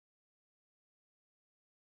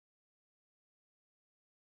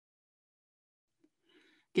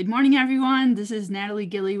Good morning, everyone. This is Natalie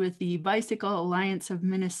Gilley with the Bicycle Alliance of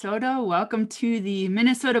Minnesota. Welcome to the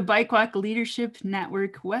Minnesota Bike Walk Leadership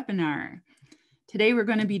Network webinar. Today, we're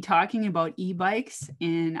going to be talking about e-bikes,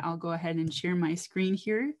 and I'll go ahead and share my screen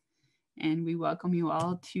here, and we welcome you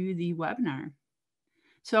all to the webinar.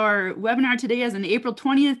 So our webinar today is on April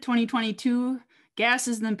 20th, 2022. Gas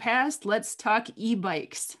is in the past. Let's talk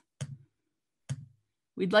e-bikes.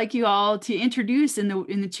 We'd like you all to introduce in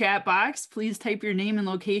the chat box. Please type your name and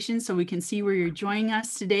location so we can see where you're joining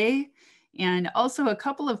us today. And also a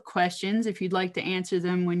couple of questions if you'd like to answer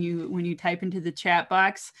them when you type into the chat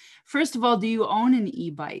box. First of all, do you own an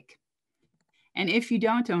e-bike? And if you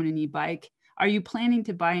don't own an e-bike, are you planning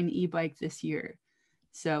to buy an e-bike this year?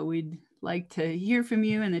 So we'd like to hear from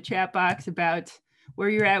you in the chat box about where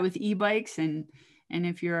you're at with e-bikes and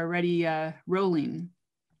if you're already rolling.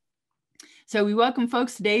 So we welcome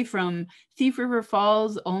folks today from Thief River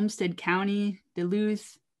Falls, Olmsted County,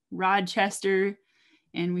 Duluth, Rochester,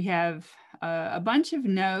 and we have a bunch of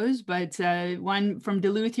no's, but one from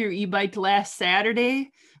Duluth here e-biked last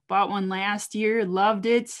Saturday, bought one last year, loved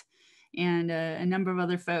it, and a number of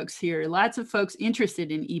other folks here. Lots of folks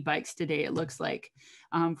interested in e-bikes today, it looks like,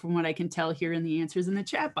 from what I can tell here in the answers in the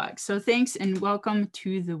chat box. So thanks and welcome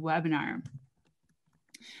to the webinar.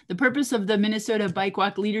 The purpose of the Minnesota Bike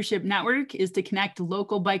Walk Leadership Network is to connect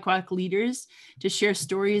local bike walk leaders to share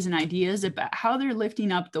stories and ideas about how they're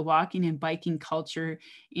lifting up the walking and biking culture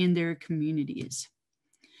in their communities.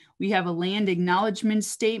 We have a land acknowledgement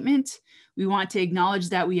statement. We want to acknowledge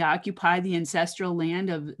that we occupy the ancestral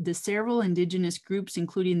land of the several indigenous groups,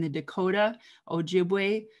 including the Dakota,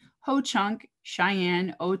 Ojibwe, Ho-Chunk,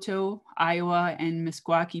 Cheyenne, Oto, Iowa, and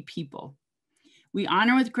Meskwaki people. We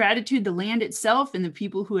honor with gratitude the land itself and the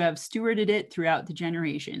people who have stewarded it throughout the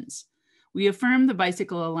generations. We affirm the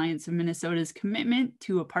Bicycle Alliance of Minnesota's commitment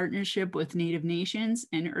to a partnership with Native nations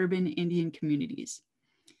and urban Indian communities.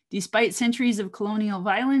 Despite centuries of colonial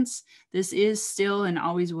violence, this is still and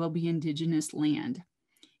always will be Indigenous land.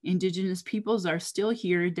 Indigenous peoples are still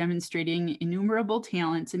here demonstrating innumerable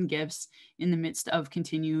talents and gifts in the midst of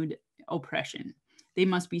continued oppression. They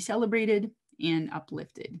must be celebrated and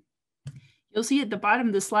uplifted. You'll see at the bottom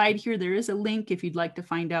of the slide here, there is a link if you'd like to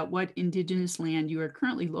find out what Indigenous land you are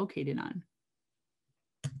currently located on.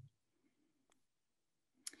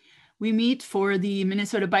 We meet for the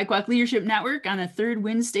Minnesota Bike Walk Leadership Network on the third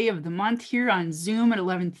Wednesday of the month here on Zoom at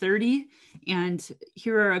 11:30. And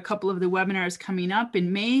here are a couple of the webinars coming up.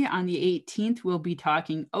 In May on the 18th, we'll be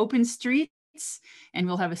talking open streets, and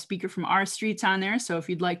we'll have a speaker from our streets on there. So if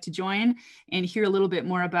you'd like to join and hear a little bit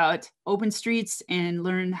more about open streets and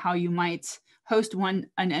learn how you might host an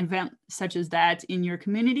event such as that in your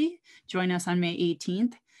community, join us on May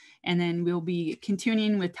 18th. And then we'll be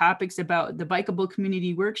continuing with topics about the bikeable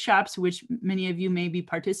community workshops, which many of you may be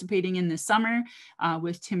participating in this summer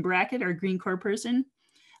with Tim Brackett, our Green Corps person.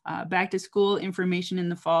 Back to school information in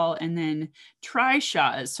the fall, and then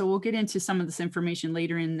tri-shaws. So we'll get into some of this information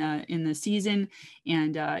later in the season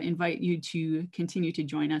and invite you to continue to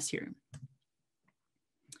join us here.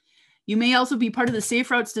 You may also be part of the Safe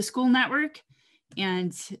Routes to School Network,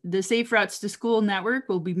 and the Safe Routes to School Network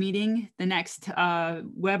will be meeting. The next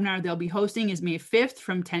webinar they'll be hosting is May 5th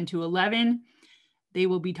from 10 to 11. They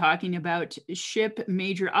will be talking about SHIP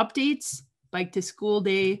major updates, Bike to School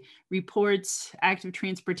Day reports, active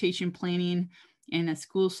transportation planning, and a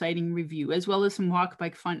school sighting review, as well as some Walk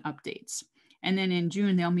Bike Fun updates. And then in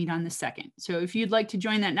June, they'll meet on the 2nd. So if you'd like to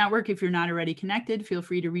join that network, if you're not already connected, feel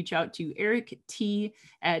free to reach out to Eric T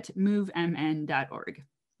at movemn.org.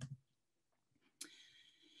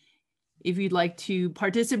 If you'd like to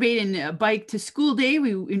participate in a Bike to School Day,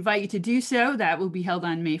 we invite you to do so. That will be held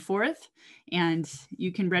on May 4th. And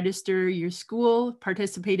you can register your school,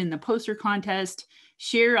 participate in the poster contest,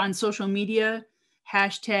 share on social media,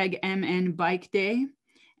 #MN Bike Day,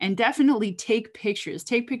 and definitely take pictures.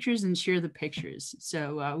 Take pictures and share the pictures.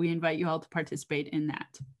 So we invite you all to participate in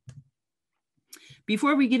that.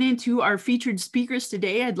 Before we get into our featured speakers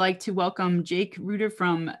today, I'd like to welcome Jake Reuter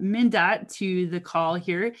from MnDOT to the call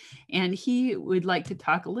here, and he would like to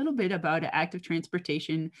talk a little bit about active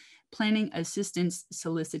transportation planning assistance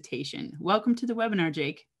solicitation. Welcome to the webinar,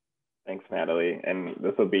 Jake. Thanks, Natalie. And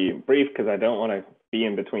this will be brief because I don't want to be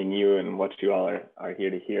in between you and what you all are here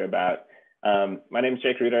to hear about. My name is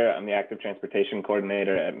Jake Reuter. I'm the Active Transportation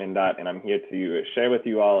Coordinator at MnDOT, and I'm here to share with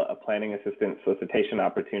you all a planning assistance solicitation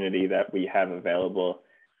opportunity that we have available.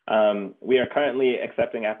 We are currently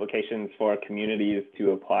accepting applications for communities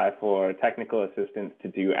to apply for technical assistance to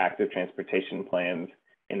do active transportation plans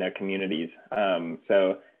in their communities.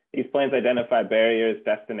 So these plans identify barriers,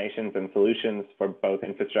 destinations, and solutions for both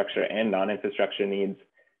infrastructure and non-infrastructure needs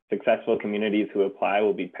Successful communities who apply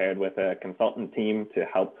will be paired with a consultant team to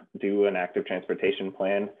help do an active transportation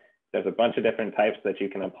plan. There's a bunch of different types that you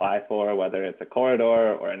can apply for, whether it's a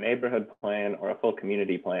corridor or a neighborhood plan or a full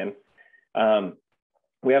community plan.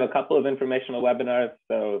 We have a couple of informational webinars.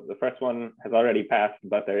 So the first one has already passed,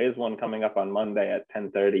 but there is one coming up on Monday at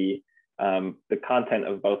 10:30. The content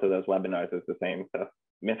of both of those webinars is the same. So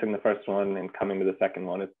missing the first one and coming to the second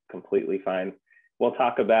one is completely fine. We'll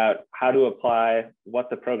talk about how to apply,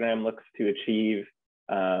 what the program looks to achieve,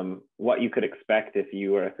 what you could expect if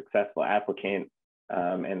you were a successful applicant,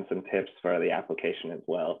 and some tips for the application as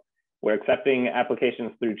well. We're accepting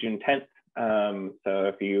applications through June 10th. So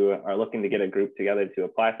if you are looking to get a group together to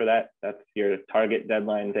apply for that, that's your target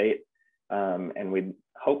deadline date. And we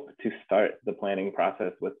hope to start the planning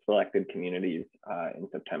process with selected communities in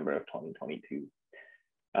September of 2022.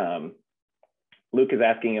 Luke is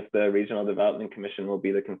asking if the Regional Development Commission will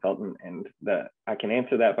be the consultant, and I can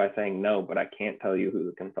answer that by saying no, but I can't tell you who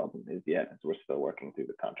the consultant is yet, as we're still working through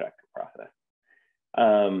the contracting process.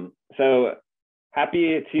 So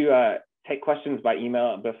happy to take questions by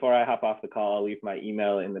email. Before I hop off the call, I'll leave my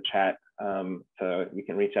email in the chat, so you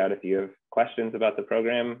can reach out if you have questions about the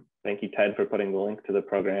program. Thank you, Ted, for putting the link to the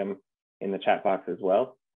program in the chat box as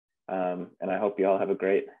well. And I hope you all have a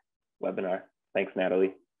great webinar. Thanks,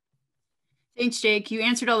 Natalie. Thanks, Jake. You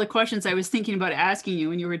answered all the questions I was thinking about asking you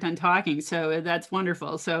when you were done talking. So that's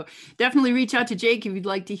wonderful. So definitely reach out to Jake if you'd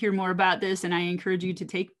like to hear more about this. And I encourage you to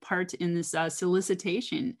take part in this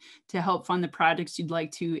solicitation to help fund the projects you'd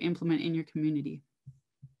like to implement in your community.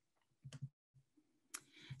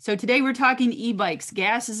 So today we're talking e-bikes.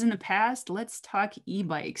 Gas is in the past. Let's talk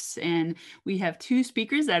e-bikes. And we have two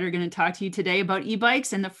speakers that are going to talk to you today about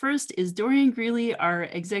e-bikes. And the first is Dorian Grilley, our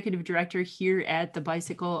executive director here at the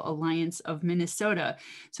Bicycle Alliance of Minnesota.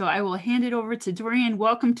 So I will hand it over to Dorian.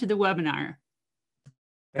 Welcome to the webinar.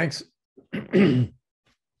 Thanks.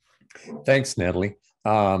 Thanks, Natalie.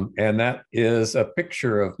 And that is a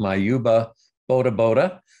picture of my Yuba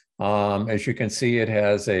Boda. As you can see, it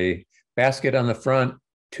has a basket on the front,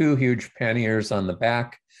 two huge panniers on the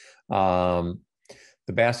back. The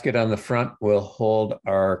basket on the front will hold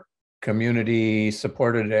our community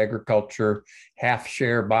supported agriculture half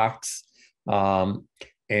share box. And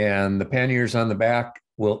the panniers on the back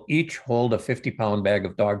will each hold a 50-pound bag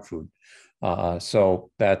of dog food. So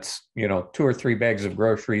that's, 2 or 3 bags of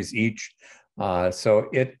groceries each. So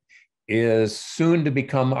it is soon to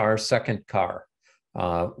become our second car.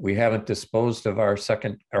 We haven't disposed of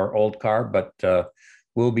our old car, but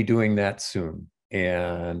we'll be doing that soon.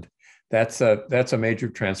 And that's a major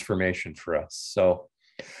transformation for us. So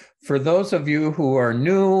for those of you who are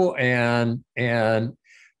new and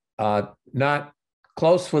not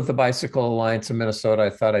close with the Bicycle Alliance of Minnesota, I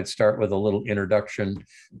thought I'd start with a little introduction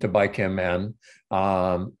to BikeMN.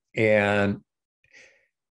 And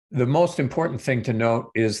the most important thing to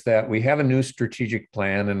note is that we have a new strategic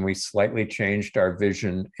plan and we slightly changed our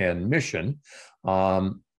vision and mission.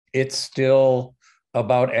 It's still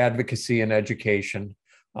about advocacy and education.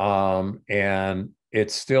 And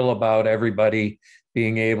it's still about everybody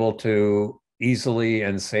being able to easily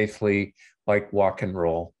and safely bike, walk, and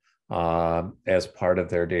roll as part of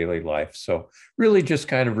their daily life. So really just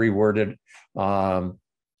kind of reworded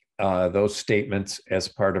those statements as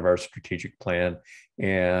part of our strategic plan.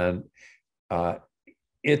 And our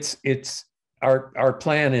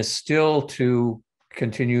plan is still to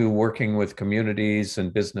continue working with communities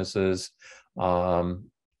and businesses and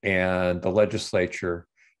the legislature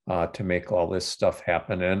to make all this stuff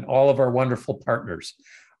happen. And all of our wonderful partners,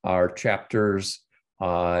 our chapters,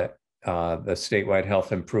 the Statewide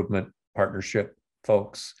Health Improvement Partnership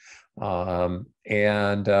folks,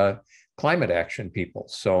 and climate action people.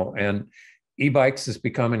 So, and e-bikes has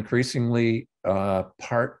become increasingly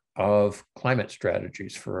part of climate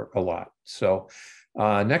strategies for a lot. So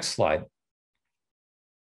next slide.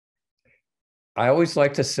 I always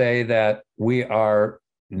like to say that we are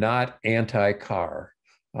not anti-car.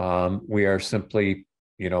 We are simply,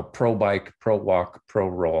 pro-bike, pro-walk,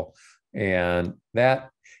 pro-roll. And that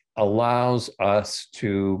allows us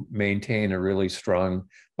to maintain a really strong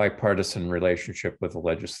bipartisan relationship with the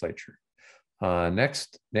legislature.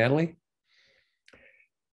 Next, Natalie.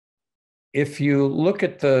 If you look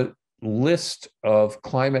at the list of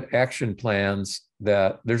climate action plans,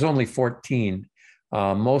 there's only 14.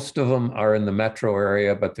 Most of them are in the metro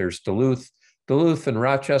area, but there's Duluth and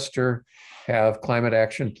Rochester have climate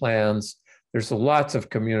action plans. There's lots of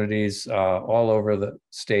communities all over the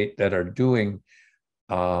state that are doing,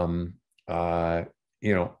 talking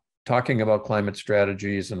about climate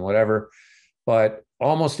strategies and whatever. But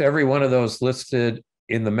almost every one of those listed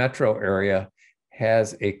in the metro area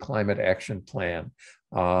has a climate action plan.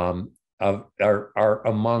 Are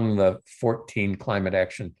among the 14 climate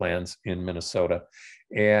action plans in Minnesota.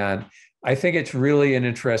 And I think it's really an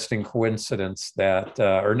interesting coincidence that,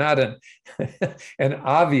 or not an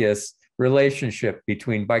obvious relationship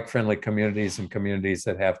between bike-friendly communities and communities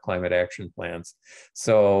that have climate action plans.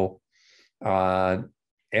 So, and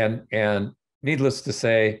needless to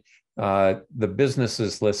say, the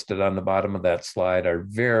businesses listed on the bottom of that slide are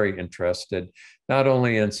very interested, not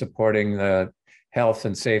only in supporting the health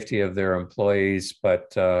and safety of their employees,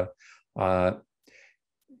 but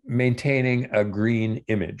maintaining a green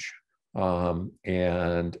image.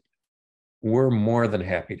 And we're more than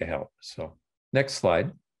happy to help. So next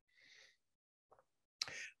slide.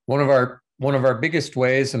 One of our biggest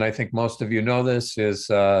ways, and I think most of you know this, is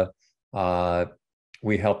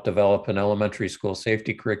we helped develop an elementary school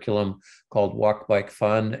safety curriculum called Walk, Bike,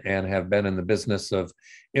 Fun, and have been in the business of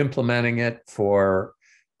implementing it for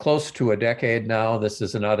close to a decade now. This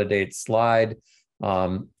is an out-of-date slide.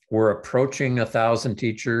 We're approaching 1,000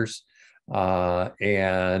 teachers,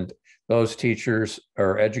 and those teachers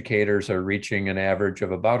or educators are reaching an average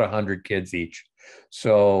of about 100 kids each.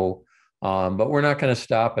 So, but we're not going to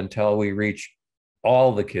stop until we reach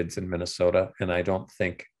all the kids in Minnesota, and I don't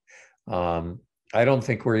think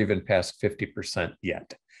we're even past 50%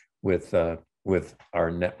 yet with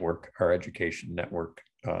our network, our education network,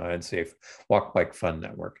 and Safe Walk, Bike, Fun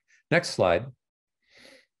network. Next slide.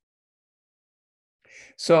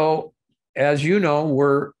 So, as you know,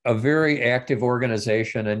 we're a very active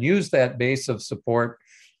organization and use that base of support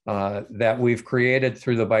that we've created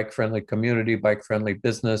through the bike-friendly community, bike-friendly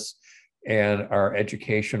business, and our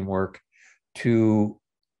education work to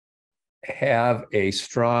have a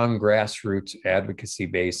strong grassroots advocacy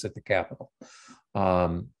base at the Capitol.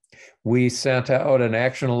 We sent out an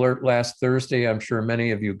action alert last Thursday. I'm sure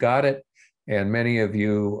many of you got it, and many of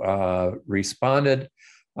you responded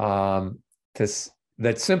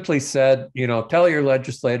that simply said, tell your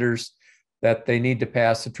legislators that they need to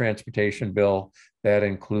pass a transportation bill that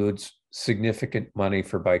includes significant money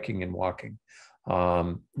for biking and walking.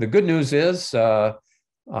 The good news is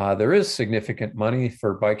there is significant money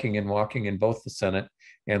for biking and walking in both the Senate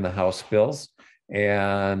and the House bills.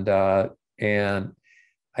 And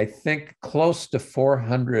I think close to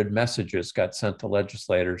 400 messages got sent to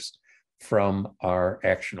legislators from our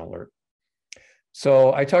action alert.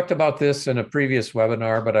 So I talked about this in a previous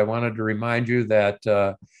webinar, but I wanted to remind you that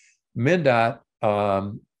MnDOT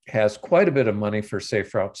has quite a bit of money for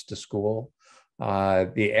safe routes to school.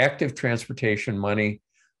 The active transportation money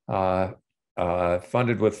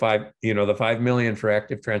funded with the $5 million for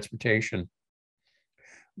active transportation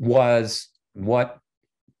was what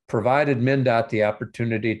provided MnDOT the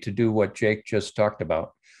opportunity to do what Jake just talked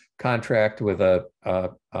about, contract with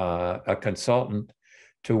a consultant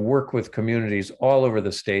to work with communities all over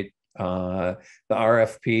the state. The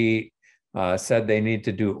RFP said they need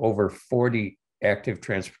to do over 40 active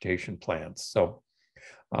transportation plans. So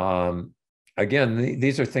again,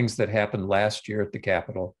 these are things that happened last year at the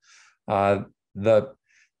Capitol. The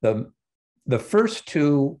first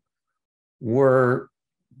two were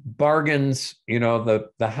bargains. The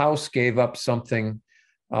House gave up something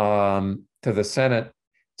to the Senate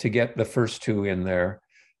to get the first two in there.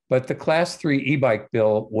 But the Class 3 e-bike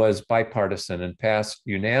bill was bipartisan and passed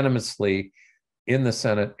unanimously in the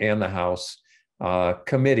Senate and the House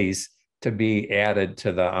committees to be added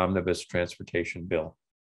to the omnibus transportation bill.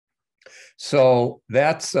 So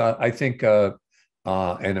that's, I think, an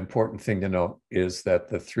important thing to note is that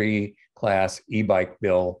the 3-class e-bike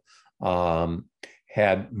bill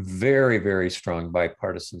had very, very strong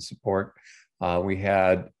bipartisan support. We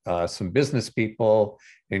had some business people,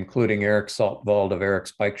 including Eric Saltwald of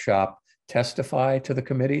Eric's Bike Shop, testify to the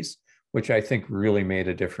committees, which I think really made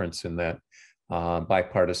a difference in that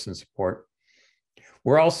bipartisan support.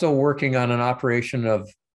 We're also working on an operation of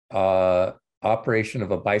a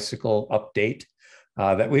bicycle update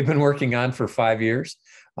that we've been working on for 5 years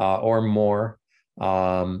or more,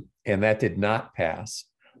 and that did not pass.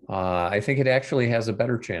 I think it actually has a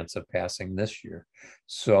better chance of passing this year.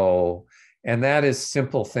 So, and that is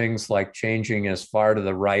simple things like changing as far to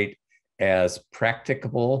the right as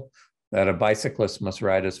practicable, that a bicyclist must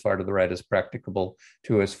ride as far to the right as practicable,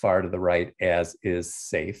 to as far to the right as is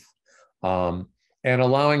safe. And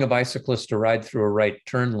allowing a bicyclist to ride through a right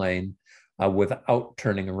turn lane without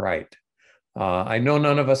turning right. I know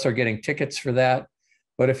none of us are getting tickets for that,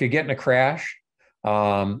 but if you get in a crash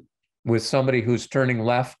with somebody who's turning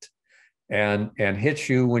left and hits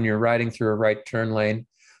you when you're riding through a right turn lane,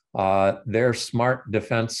 their smart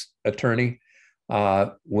defense attorney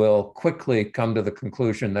will quickly come to the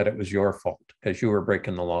conclusion that it was your fault because you were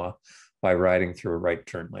breaking the law by riding through a right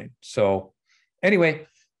turn lane. So anyway,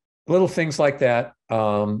 little things like that.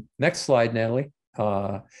 Next slide, Natalie.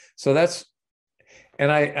 So that's,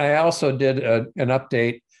 and I also did an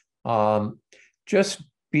update. Just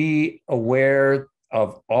be aware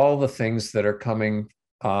of all the things that are coming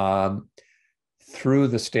through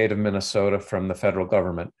the state of Minnesota from the federal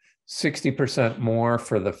government. 60% more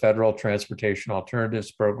for the Federal Transportation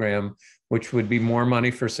Alternatives Program, which would be more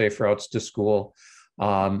money for safe routes to school.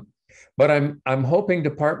 But I'm hoping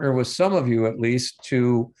to partner with some of you at least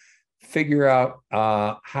to figure out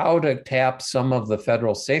how to tap some of the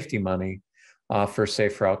federal safety money for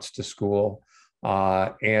safe routes to school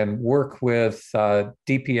and work with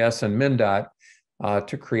DPS and MnDOT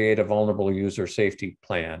to create a vulnerable user safety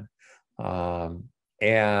plan.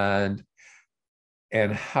 And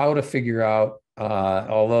how to figure out,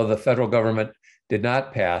 although the federal government did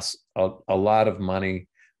not pass a lot of money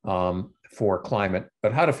for climate,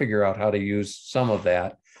 but how to figure out how to use some of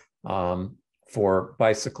that for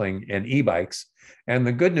bicycling and e-bikes. And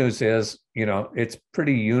the good news is, you know, it's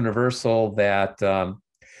pretty universal that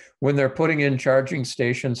when they're putting in charging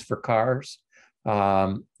stations for cars,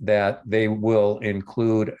 that they will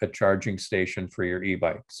include a charging station for your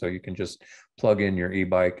e-bike. So you can just plug in your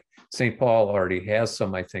e-bike. St. Paul already has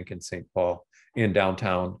some, I think, in St. Paul, in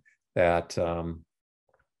downtown, that,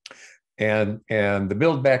 and the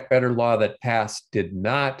Build Back Better law that passed did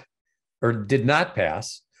not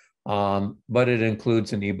pass, but it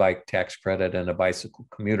includes an e-bike tax credit and a bicycle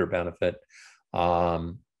commuter benefit.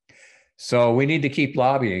 So we need to keep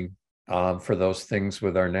lobbying for those things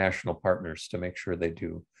with our national partners to make sure they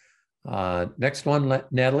do. Next one,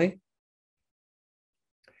 Natalie.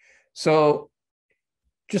 So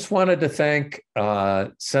just wanted to thank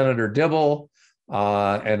Senator Dibble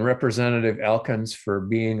and Representative Elkins for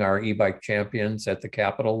being our e-bike champions at the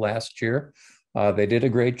Capitol last year. They did a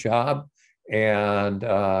great job. And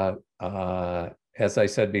as I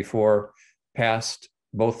said before, passed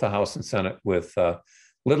both the House and Senate with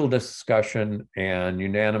little discussion and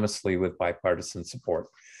unanimously with bipartisan support.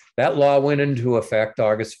 That law went into effect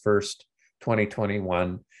August 1st,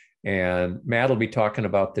 2021, and Matt will be talking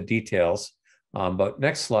about the details. But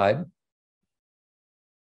next slide.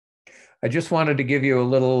 I just wanted to give you a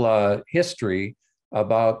little history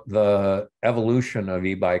about the evolution of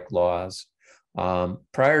e-bike laws.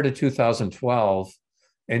 Prior to 2012,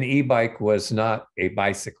 an e-bike was not a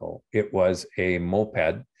bicycle. It was a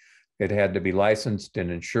moped. It had to be licensed and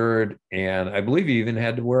insured, and I believe you even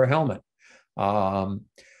had to wear a helmet.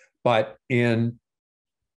 But in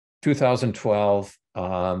 2012,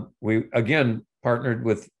 we again partnered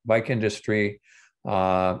with bike industry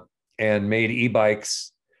and made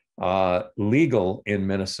e-bikes legal in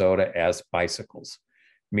Minnesota as bicycles,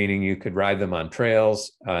 meaning you could ride them on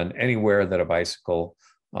trails and anywhere that a bicycle,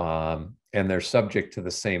 and they're subject to the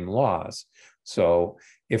same laws. So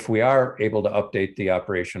if we are able to update the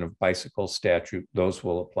operation of bicycle statute, those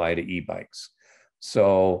will apply to e-bikes.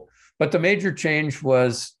 So, but the major change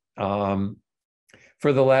was for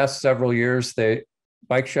the last several years,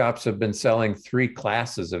 bike shops have been selling 3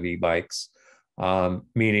 classes of e-bikes,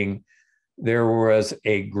 meaning there was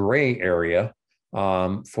a gray area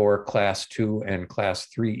for class 2 and class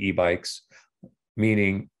 3 e-bikes,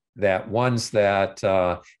 meaning that ones that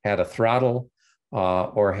had a throttle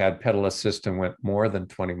or had pedal assist and went more than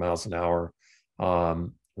 20 miles an hour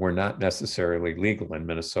were not necessarily legal in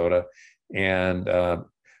Minnesota. And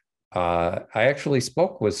I actually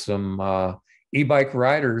spoke with some e-bike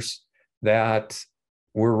riders that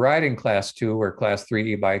were riding class 2 or class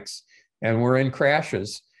 3 e-bikes and were in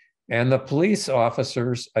crashes. And the police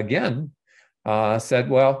officers, again, said,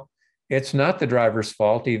 well, it's not the driver's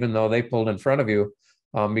fault, even though they pulled in front of you,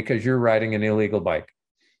 because you're riding an illegal bike.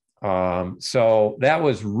 So that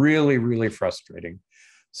was really, really frustrating.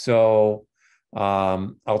 So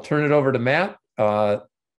I'll turn it over to Matt.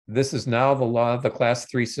 This is now the law. The class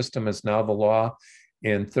 3 system is now the law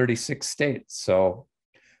in 36 states. So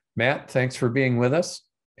Matt, thanks for being with us.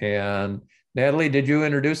 And Natalie, did you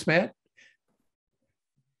introduce Matt?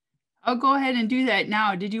 I'll go ahead and do that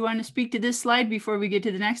now. Did you want to speak to this slide before we get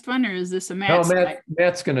to the next one, or is this a Matt slide?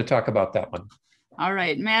 Matt's going to talk about that one. All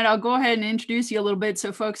right, Matt, I'll go ahead and introduce you a little bit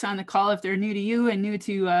so folks on the call, if they're new to you and new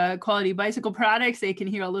to Quality Bicycle Products, they can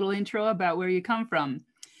hear a little intro about where you come from.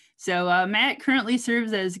 So Matt currently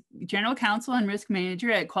serves as General Counsel and Risk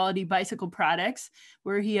Manager at Quality Bicycle Products,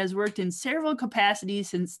 where he has worked in several capacities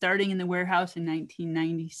since starting in the warehouse in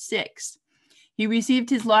 1996. He received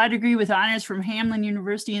his law degree with honors from Hamline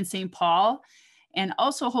University in St. Paul and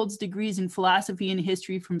also holds degrees in philosophy and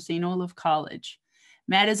history from St. Olaf College.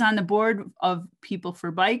 Matt is on the board of People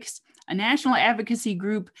for Bikes, a national advocacy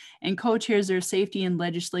group, and co-chairs their safety and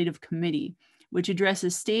legislative committee, which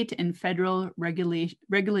addresses state and federal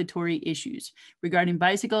regulatory issues regarding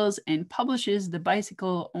bicycles and publishes the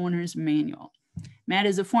Bicycle Owner's Manual. Matt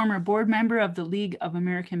is a former board member of the League of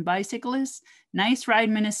American Bicyclists, Nice Ride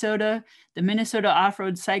Minnesota, the Minnesota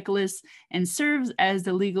Off-Road Cyclists, and serves as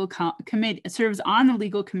the legal on the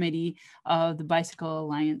legal committee of the Bicycle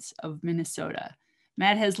Alliance of Minnesota.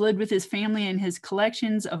 Matt has lived with his family and his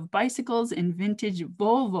collections of bicycles and vintage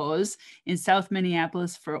Volvos in South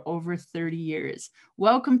Minneapolis for over 30 years.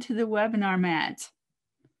 Welcome to the webinar, Matt.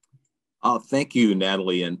 Oh, thank you,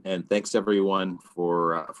 Natalie, and thanks everyone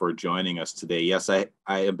for joining us today. Yes, I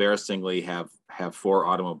embarrassingly have 4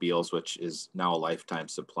 automobiles, which is now a lifetime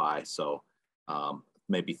supply. So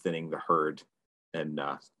maybe thinning the herd, and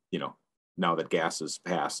now that gas is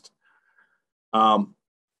passed. And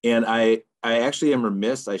I actually am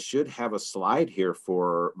remiss. I should have a slide here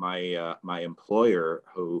for my my employer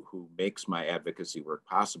who makes my advocacy work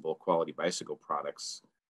possible, Quality Bicycle Products.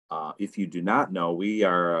 If you do not know, we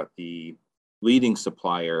are the leading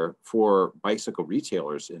supplier for bicycle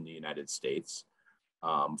retailers in the United States.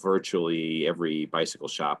 Virtually every bicycle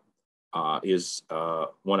shop is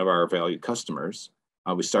one of our valued customers.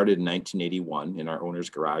 We started in 1981 in our owner's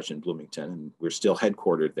garage in Bloomington, and we're still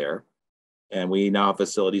headquartered there. And we now have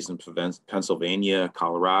facilities in Pennsylvania,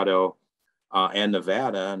 Colorado, and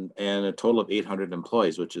Nevada, and a total of 800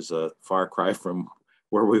 employees, which is a far cry from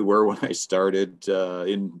where we were when I started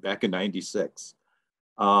back in '96.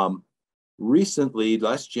 Recently,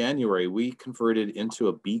 last January, we converted into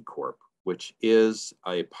a B Corp, which is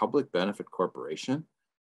a public benefit corporation.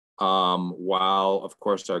 While, of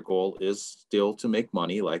course, our goal is still to make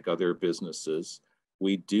money like other businesses,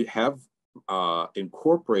 we do have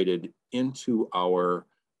incorporated into our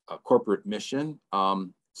corporate mission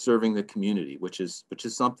serving the community, which is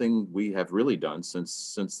something we have really done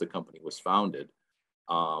since the company was founded.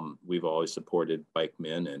 We've always supported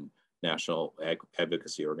BikeMN and national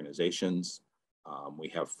advocacy organizations. We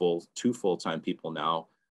have 2 full-time people now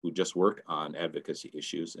who just work on advocacy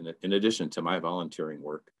issues, in addition to my volunteering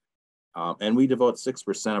work. And we devote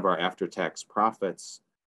 6% of our after-tax profits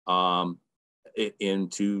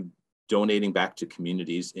into donating back to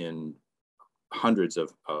communities in hundreds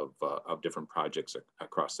of different projects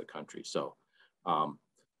across the country. So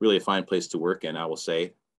really a fine place to work. And I will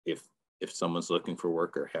say, if someone's looking for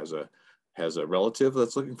work or has a relative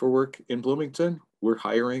that's looking for work in Bloomington, we're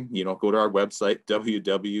hiring. Go to our website,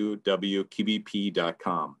 www.qbp.com.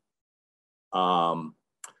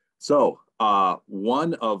 So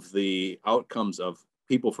one of the outcomes of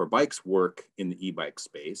People for Bikes work in the e-bike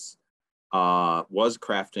space was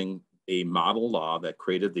crafting a model law that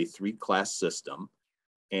created the 3-class system.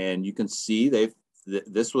 And you can see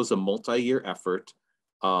this was a multi-year effort.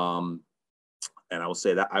 And I will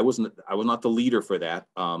say that I was not the leader for that.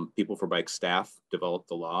 People for Bike staff developed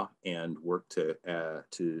the law and worked to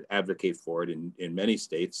advocate for it in many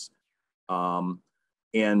states.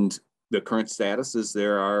 And the current status is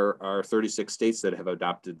there are 36 states that have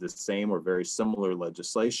adopted the same or very similar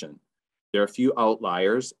legislation. There are a few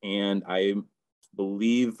outliers, and I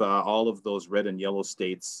believe all of those red and yellow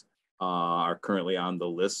states are currently on the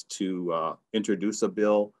list to introduce a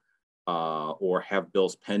bill or have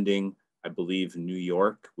bills pending. I believe New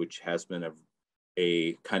York, which has been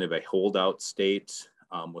a kind of a holdout state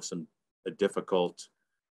with a difficult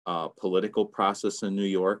political process in New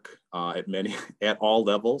York at all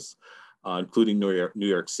levels, including New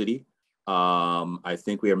York City. I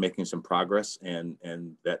think we are making some progress, and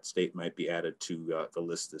that state might be added to the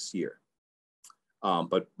list this year.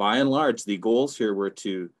 But by and large, the goals here were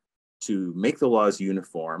to make the laws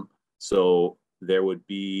uniform, so there would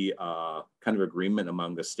be kind of agreement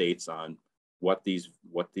among the states on what these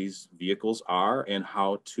vehicles are and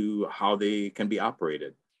how they can be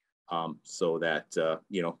operated, so that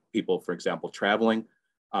people, for example, traveling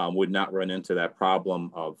would not run into that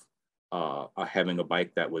problem of having a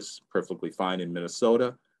bike that was perfectly fine in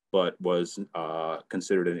Minnesota, but was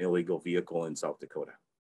considered an illegal vehicle in South Dakota.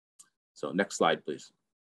 So next slide, please.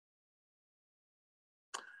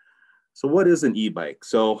 So what is an e-bike?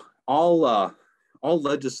 So all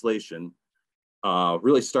legislation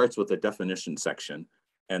really starts with a definition section,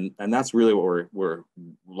 and that's really what we're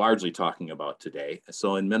largely talking about today.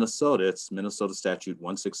 So in Minnesota, it's Minnesota Statute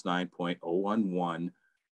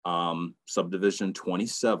 169.011, subdivision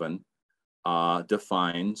 27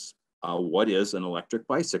 defines what is an electric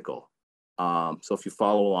bicycle. So if you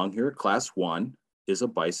follow along here, class 1 is a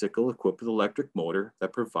bicycle equipped with electric motor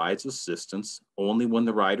that provides assistance only when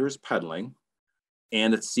the rider is pedaling,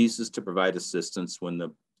 and it ceases to provide assistance when the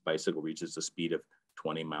bicycle reaches a speed of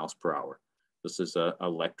 20 miles per hour. This is an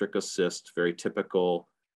electric assist, very typical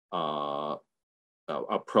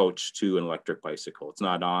approach to an electric bicycle. It's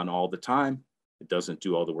not on all the time. It doesn't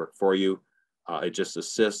do all the work for you. It just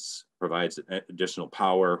assists, provides additional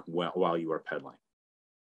power while you are pedaling.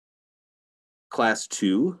 Class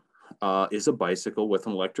 2 is a bicycle with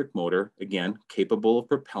an electric motor, again, capable of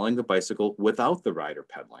propelling the bicycle without the rider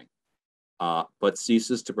pedaling, but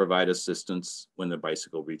ceases to provide assistance when the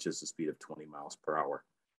bicycle reaches a speed of 20 miles per hour.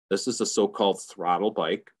 This is a so-called throttle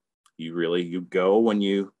bike. You go when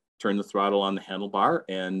you turn the throttle on the handlebar,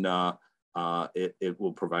 and it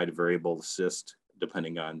will provide a variable assist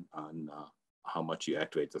depending on how much you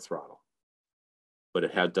activate the throttle. But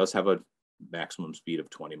it does have a maximum speed of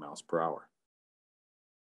 20 miles per hour.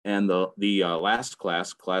 And the last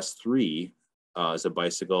class, class 3, is a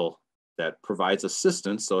bicycle that provides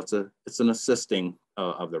assistance. So it's an assisting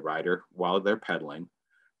of the rider while they're pedaling,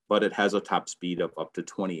 but it has a top speed of up to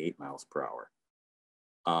 28 miles per hour.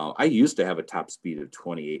 I used to have a top speed of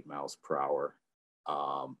 28 miles per hour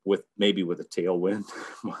with a tailwind,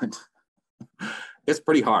 but it's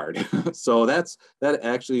pretty hard. So that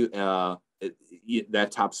actually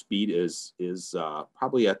that top speed is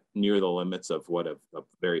probably at near the limits of what a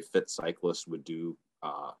very fit cyclist would do,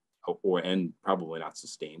 and probably not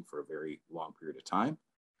sustain for a very long period of time.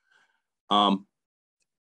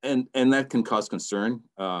 And that can cause concern,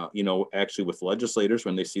 actually with legislators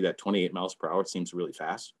when they see that 28 miles per hour, it seems really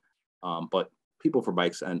fast. But People for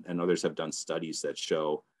Bikes and others have done studies that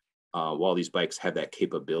show while these bikes have that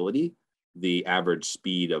capability, the average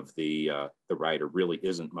speed of the rider really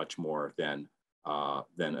isn't much more than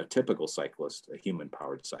a typical cyclist, a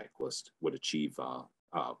human-powered cyclist, would achieve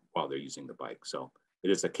while they're using the bike. So it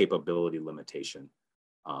is a capability limitation,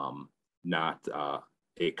 not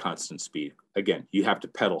a constant speed. Again, you have to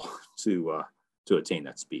pedal to attain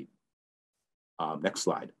that speed. Next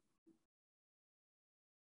slide.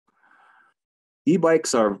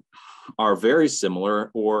 E-bikes are very similar,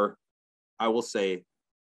 or I will say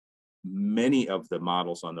many of the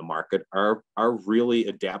models on the market are really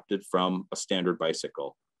adapted from a standard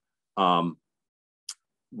bicycle,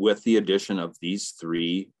 with the addition of these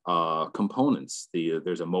three components.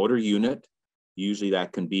 There's a motor unit. Usually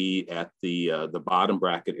that can be at the bottom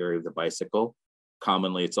bracket area of the bicycle.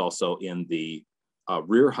 Commonly, it's also in the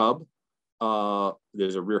rear hub.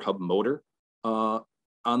 There's a rear hub motor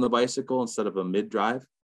on the bicycle instead of a mid-drive.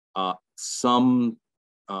 Some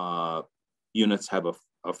units have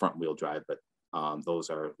a front wheel drive, but those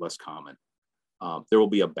are less common. There will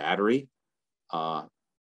be a battery.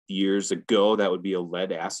 Years ago, that would be a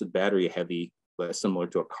lead acid battery, heavy, similar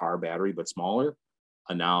to a car battery, but smaller.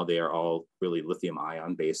 And now they are all really lithium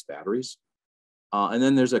ion based batteries. And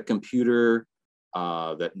then there's a computer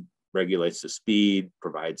that regulates the speed,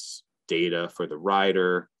 provides data for the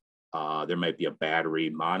rider. There might be a battery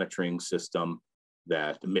monitoring system,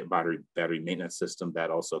 battery maintenance system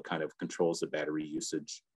that also kind of controls the battery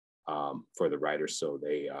usage for the rider, so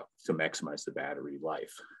they to maximize the battery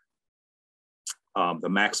life. The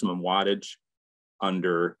maximum wattage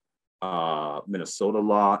under Minnesota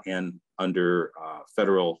law and under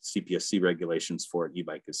federal CPSC regulations for an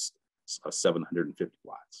e-bike is 750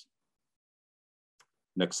 watts.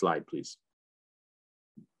 Next slide, please.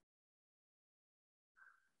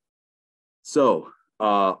 So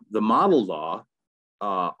the model law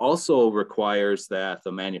also requires that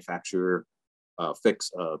the manufacturer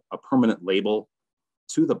fix a permanent label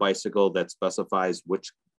to the bicycle that specifies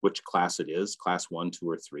which class it is, class 1, 2,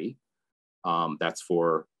 or 3. That's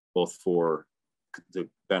both for the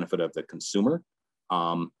benefit of the consumer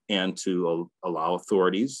and to allow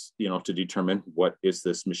authorities, to determine what is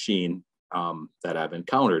this machine that I've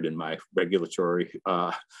encountered in my regulatory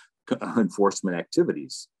enforcement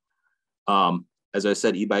activities. As I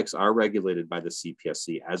said, e-bikes are regulated by the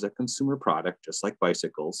CPSC as a consumer product, just like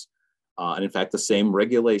bicycles. And in fact, the same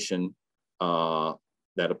regulation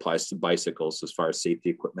that applies to bicycles as far as safety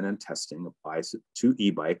equipment and testing applies to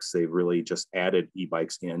e-bikes. They really just added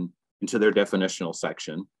e-bikes into their definitional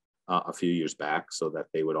section a few years back so that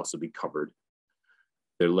they would also be covered.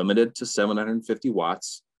 They're limited to 750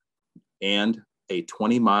 watts and a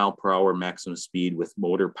 20 mile per hour maximum speed with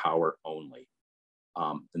motor power only.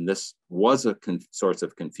 And this was a source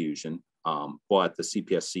of confusion, but the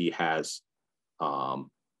CPSC has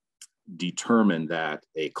determined that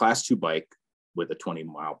a class 2 bike with a 20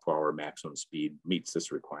 mile per hour maximum speed meets this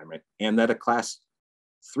requirement, and that a class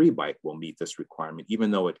 3 bike will meet this requirement, even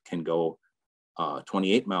though it can go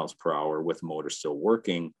 28 miles per hour with motor still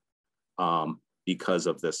working because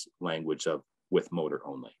of this language of with motor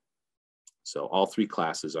only. So all three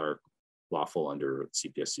classes are lawful under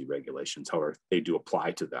CPSC regulations. However, they do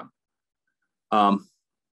apply to them.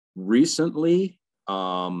 Recently,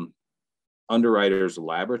 Underwriters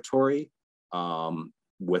Laboratory,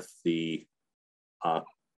 with the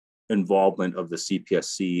involvement of the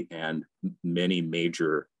CPSC and many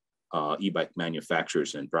major e-bike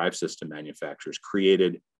manufacturers and drive system manufacturers,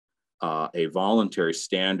 created a voluntary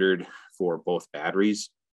standard for both batteries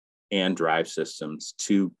and drive systems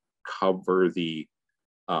to cover the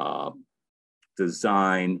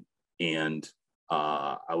design and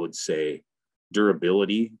I would say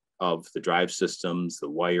durability of the drive systems, the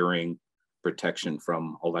wiring, protection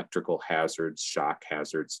from electrical hazards, shock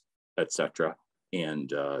hazards, etc.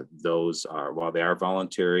 And those are, while they are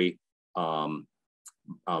voluntary,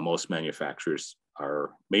 most manufacturers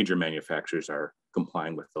major manufacturers are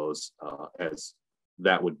complying with those, as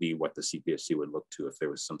that would be what the CPSC would look to if there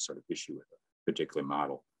was some sort of issue with a particular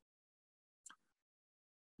model.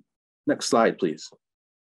 Next slide, please.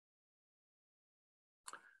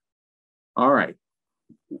 All right.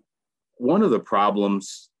 One of the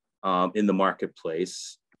problems in the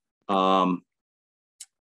marketplace, I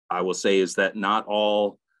will say, is that not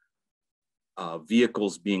all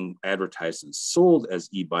vehicles being advertised and sold as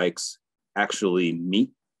e-bikes actually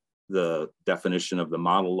meet the definition of the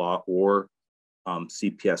model law or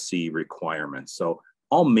CPSC requirements. So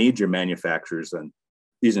all major manufacturers, and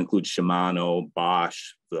these include Shimano,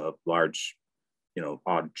 Bosch, the large,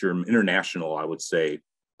 German international, I would say,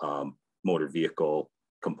 motor vehicle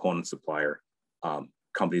component supplier,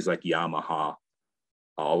 companies like Yamaha,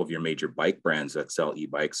 all of your major bike brands that sell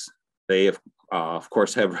e-bikes, they have, of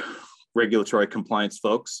course, have regulatory compliance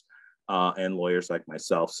folks and lawyers like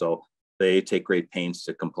myself. So they take great pains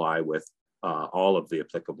to comply with all of the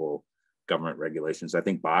applicable government regulations. I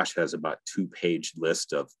think Bosch has about a 2-page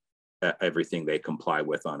list of everything they comply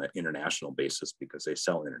with on an international basis because they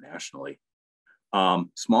sell internationally.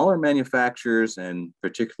 Smaller manufacturers and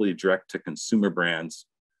particularly direct to consumer brands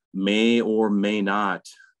may or may not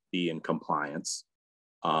be in compliance.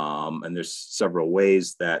 And there's several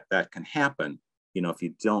ways that that can happen. If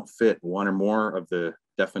you don't fit one or more of the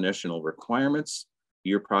definitional requirements,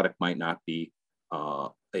 your product might not be a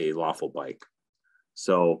lawful bike.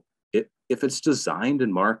 So if it's designed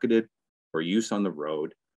and marketed for use on the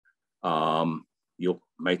road, you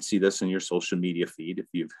might see this in your social media feed if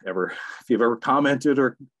you've ever commented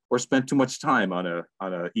or spent too much time on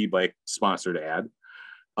a e-bike sponsored ad.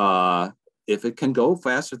 If it can go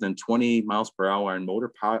faster than 20 miles per hour on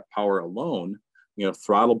motor power alone,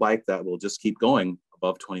 throttle bike that will just keep going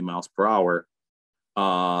above 20 miles per hour,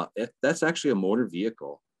 that's actually a motor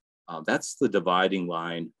vehicle. That's the dividing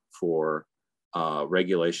line for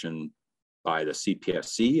regulation by the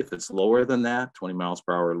CPSC. If it's lower than that, 20 miles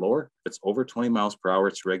per hour or lower, if it's over 20 miles per hour,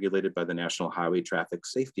 it's regulated by the National Highway Traffic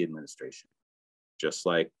Safety Administration, just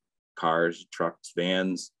like cars, trucks,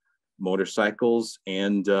 vans, motorcycles,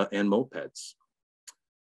 and mopeds.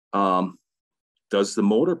 Does the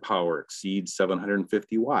motor power exceed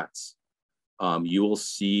 750 watts? You will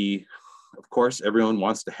see, of course, everyone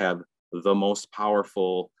wants to have the most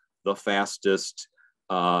powerful, the fastest,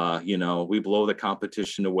 we blow the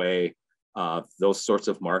competition away, those sorts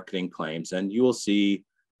of marketing claims. And you will see,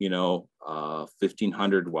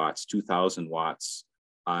 1,500 watts, 2,000 watts.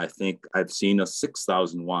 I think I've seen a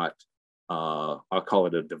 6,000 watt, I'll call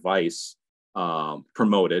it a device,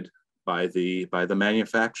 promoted by the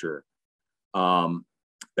manufacturer.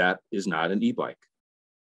 That is not an e-bike.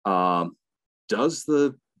 Does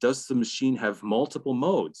the machine have multiple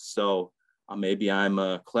modes? So maybe I'm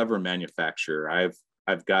a clever manufacturer.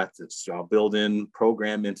 I've got this built-in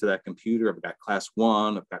program into that computer. I've got class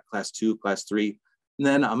 1, I've got class 2, class 3, and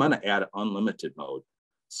then I'm going to add unlimited mode.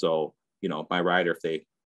 So, my rider, if they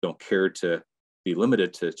don't care to be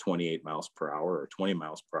limited to 28 miles per hour or 20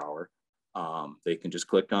 miles per hour, they can just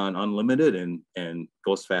click on unlimited and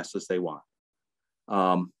go as fast as they want.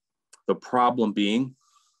 The problem being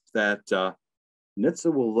that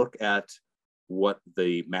NHTSA will look at what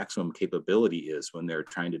the maximum capability is when they're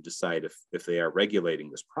trying to decide if they are regulating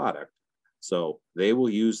this product. So they will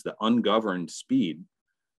use the ungoverned speed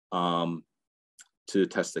to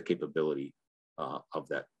test the capability of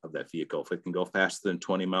that vehicle. If it can go faster than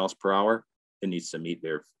 20 miles per hour, it needs to meet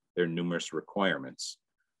their numerous requirements.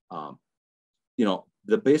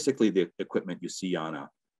 Basically the equipment you see on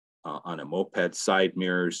a moped, side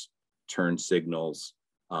mirrors, turn signals,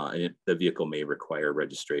 and the vehicle may require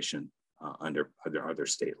registration under other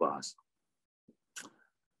state laws.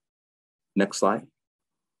 Next slide.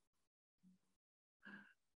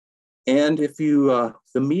 And if you,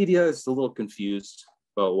 the media is a little confused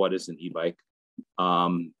about what is an e-bike.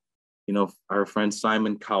 You know, our friend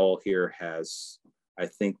Simon Cowell here has, I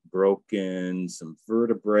think, broken some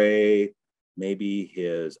vertebrae, maybe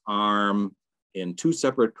his arm, in 2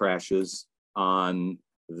 separate crashes on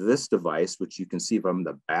this device, which you can see from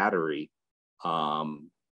the battery.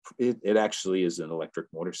 It actually is an electric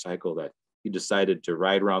motorcycle that he decided to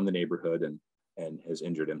ride around the neighborhood and has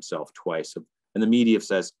injured himself twice. And the media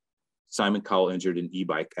says Simon Cowell injured an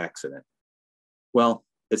e-bike accident. Well,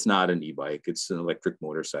 it's not an e-bike, it's an electric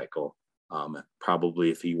motorcycle.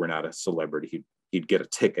 Probably if he were not a celebrity, he'd get a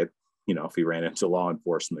ticket, you know, if he ran into law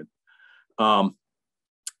enforcement.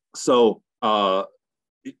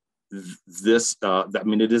 This, I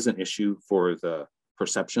mean, it is an issue for the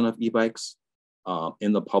perception of e-bikes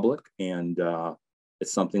in the public, and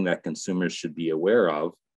it's something that consumers should be aware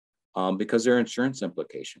of because there are insurance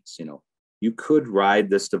implications. You know, you could ride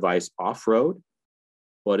this device off-road,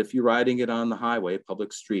 but if you're riding it on the highway,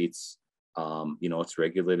 public streets, you know, it's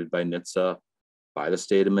regulated by NHTSA, by the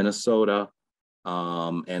state of Minnesota,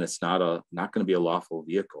 and it's not going to be a lawful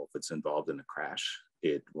vehicle if it's involved in a crash.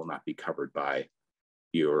 It will not be covered by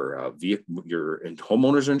your vehicle, your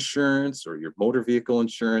homeowner's insurance or your motor vehicle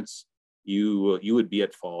insurance. You would be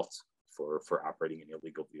at fault for operating an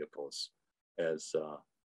illegal vehicles, as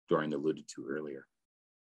Dorian alluded to earlier.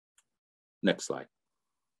 Next slide.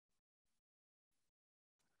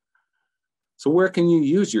 So where can you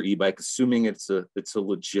use your e-bike, assuming it's a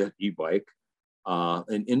legit e-bike?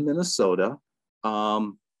 And in Minnesota,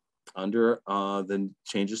 under the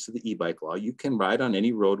changes to the e-bike law, you can ride on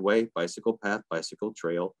any roadway, bicycle path, bicycle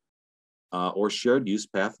trail, or shared use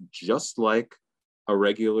path, just like a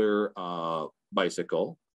regular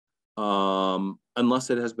bicycle, unless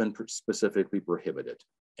it has been specifically prohibited.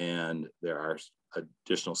 And there are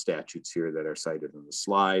additional statutes here that are cited in the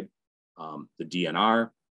slide. The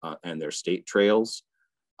DNR and their state trails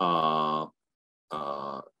has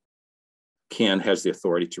the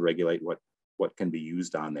authority to regulate what can be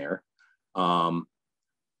used on there.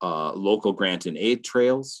 Local grant and aid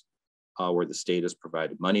trails, where the state has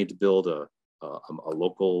provided money to build a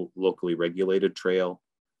locally regulated trail.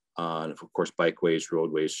 And of course, bikeways,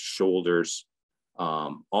 roadways, shoulders,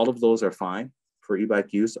 all of those are fine for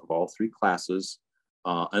e-bike use of all 3 classes,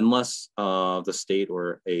 unless the state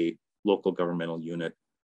or a local governmental unit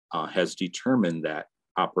has determined that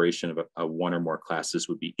operation of 1 or more classes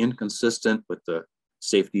would be inconsistent with the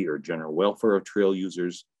safety or general welfare of trail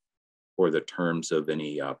users or the terms of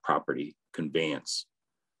any property conveyance.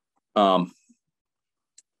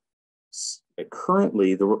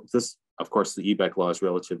 Currently, of course, the e-bike law is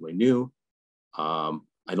relatively new. I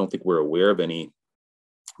don't think we're aware of any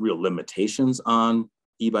real limitations on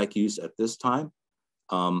e-bike use at this time.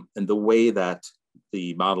 And the way that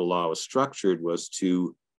the model law was structured was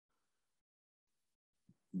to,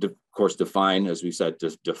 of course, define, as we said,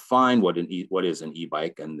 to define what is an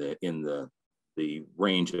e-bike and in the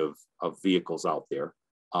range of vehicles out there,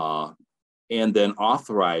 and then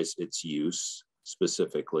authorize its use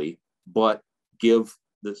specifically, but give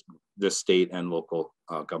the state and local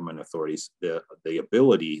government authorities the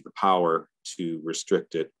ability, the power to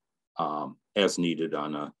restrict it as needed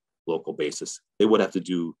on a local basis. They would have to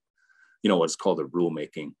do, you know, what's called a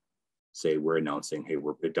rulemaking. Say we're announcing, hey,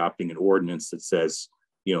 we're adopting an ordinance that says,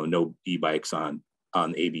 you know, no e-bikes on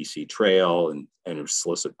ABC Trail and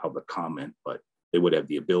solicit public comment, but they would have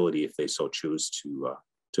the ability, if they so choose, to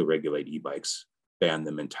regulate e-bikes, ban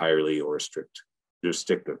them entirely, or restrict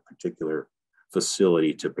a particular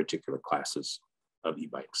facility to particular classes of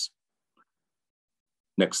e-bikes.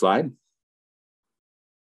 Next slide.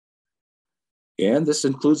 And this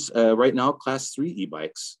includes right now Class 3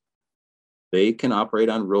 e-bikes. They can operate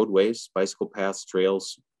on roadways, bicycle paths,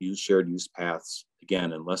 trails, shared use paths,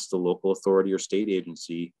 again, unless the local authority or state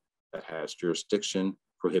agency that has jurisdiction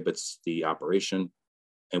prohibits the operation.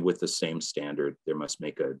 And with the same standard, there must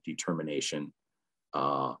make a determination.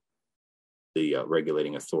 The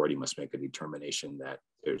regulating authority must make a determination that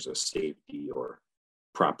there's a safety or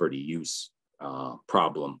property use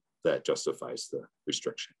problem that justifies the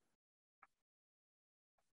restriction.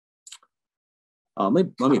 Let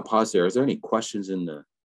me pause there. Is there any questions in the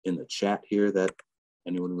chat here that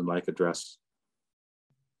anyone would like addressed?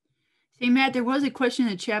 Hey, Matt, there was a question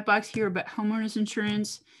in the chat box here about homeowners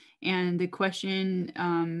insurance, and the question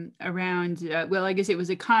around, well, I guess it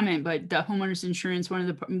was a comment, but the homeowners insurance, one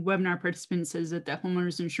of the webinar participants says that the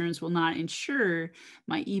homeowners insurance will not insure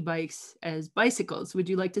my e-bikes as bicycles. Would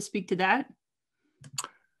you like to speak to that?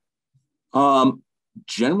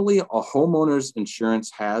 Generally, a homeowner's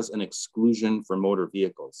insurance has an exclusion for motor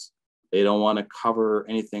vehicles. They don't want to cover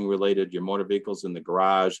anything related. Your motor vehicle's in the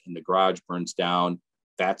garage and the garage burns down.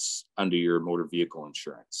 That's under your motor vehicle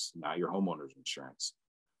insurance, not your homeowner's insurance.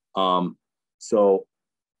 And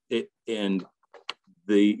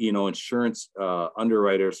the insurance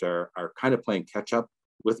underwriters are kind of playing catch up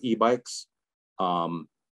with e-bikes.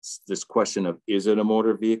 This question of, is it a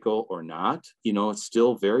motor vehicle or not? It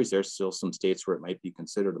still varies. There's still some states where it might be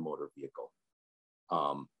considered a motor vehicle.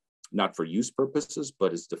 Not for use purposes,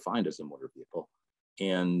 but is defined as a motor vehicle.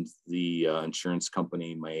 And the insurance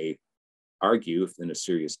company may argue, if in a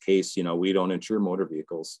serious case, we don't insure motor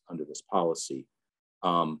vehicles under this policy.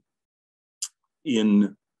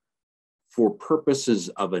 For purposes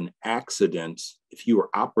of an accident, if you were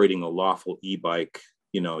operating a lawful e-bike,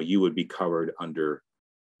 you would be covered under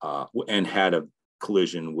and had a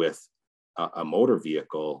collision with a motor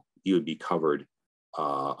vehicle, you would be covered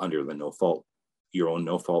under the your own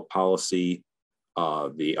no-fault policy,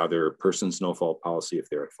 the other person's no-fault policy if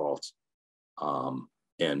they're at fault,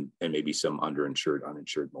 and maybe some underinsured,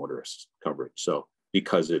 uninsured motorist coverage. So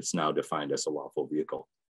because it's now defined as a lawful vehicle.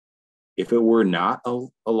 If it were not a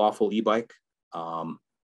lawful e-bike,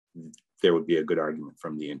 there would be a good argument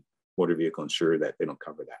from the motor vehicle insurer that they don't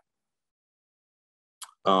cover that.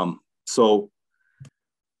 So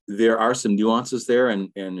there are some nuances there, and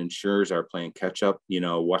insurers are playing catch up.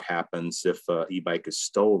 What happens if an e-bike is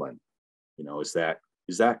stolen? Is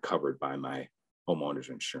that covered by my homeowner's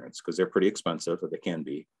insurance? Because they're pretty expensive, but they can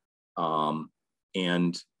be.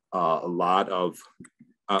 And a lot of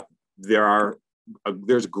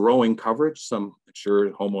there's growing coverage. Some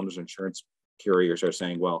homeowners insurance carriers are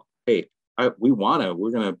saying, well, hey, we're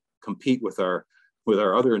going to compete with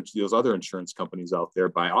those other insurance companies out there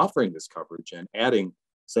by offering this coverage and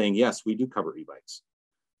saying, yes, we do cover e-bikes.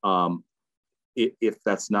 If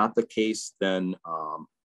that's not the case, then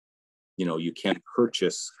you can't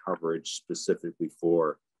purchase coverage specifically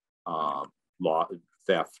for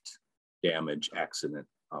theft, damage, accident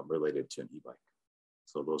related to an e-bike.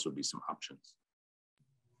 So those would be some options.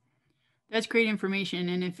 That's great information.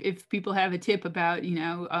 And if people have a tip about,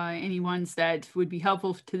 any ones that would be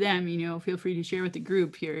helpful to them, feel free to share with the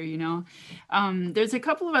group here, There's a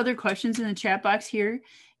couple of other questions in the chat box here.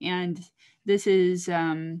 And this is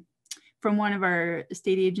from one of our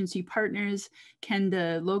state agency partners. Can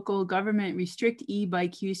the local government restrict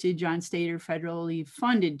e-bike usage on state or federally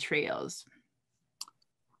funded trails?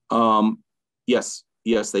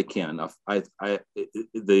 Yes, they can.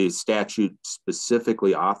 The statute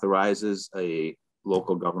specifically authorizes a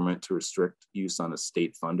local government to restrict use on a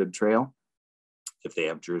state-funded trail if they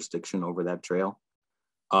have jurisdiction over that trail.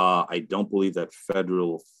 I don't believe that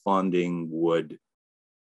federal funding would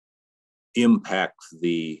impact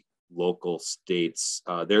the local states.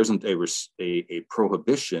 There isn't a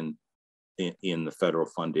prohibition in the federal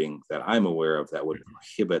funding that I'm aware of that would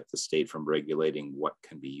prohibit the state from regulating what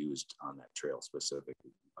can be used on that trail, specifically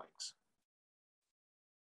bikes.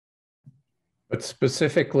 But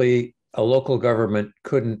specifically, a local government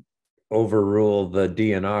couldn't overrule the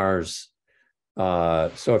DNRs.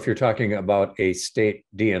 So if you're talking about a state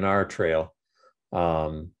DNR trail,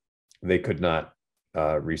 they could not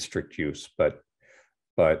restrict use. But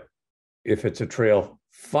if it's a trail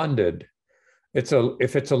funded,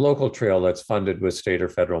 if it's a local trail that's funded with state or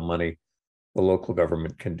federal money, the local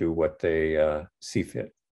government can do what they see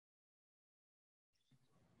fit.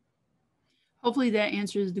 Hopefully that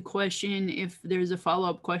answers the question. If there's a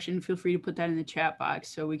follow-up question, feel free to put that in the chat box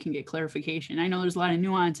so we can get clarification. I know there's a lot of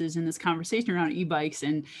nuances in this conversation around e-bikes,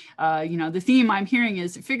 and the theme I'm hearing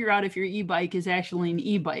is figure out if your e-bike is actually an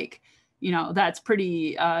e-bike. That's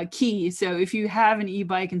pretty key. So if you have an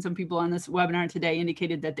e-bike, and some people on this webinar today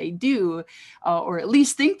indicated that they do, or at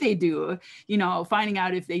least think they do, finding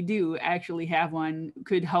out if they do actually have one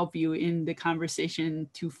could help you in the conversation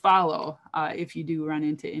to follow if you do run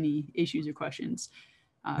into any issues or questions.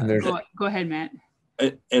 Go ahead, Matt.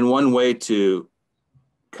 And one way to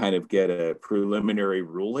kind of get a preliminary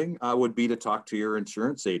ruling would be to talk to your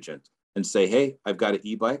insurance agent and say, hey, I've got an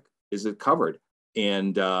e-bike. Is it covered?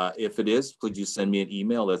 And if it is, could you send me an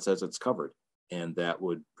email that says it's covered? And that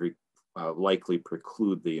would likely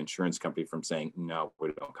preclude the insurance company from saying, no,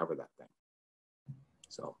 we don't cover that thing.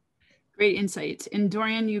 So great insights. And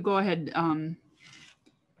Dorian, you go ahead.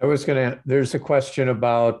 There's a question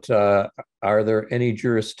about, are there any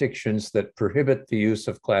jurisdictions that prohibit the use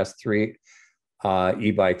of Class 3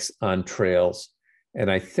 e-bikes on trails?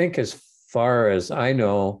 And I think as far as I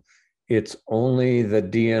know, it's only the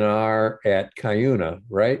DNR at Cuyuna,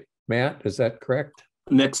 right, Matt? Is that correct?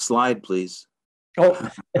 Next slide, please. Oh.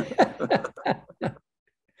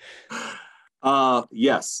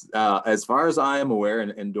 Yes, as far as I am aware,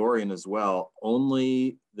 and Dorian as well,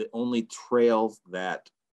 the only trail that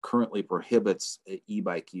currently prohibits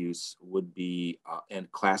e-bike use would be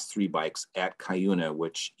and class 3 bikes at Cuyuna,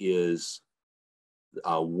 which is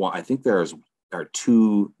one. I think there are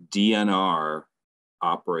 2 DNR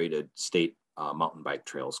operated state mountain bike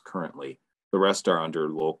trails currently. The rest are under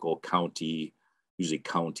local county, usually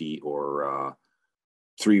county or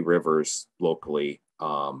Three Rivers locally.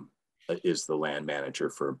 Is the land manager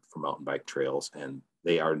for mountain bike trails, and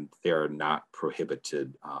they are not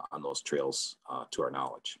prohibited on those trails to our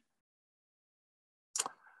knowledge.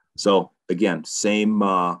 So again, same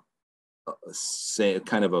kind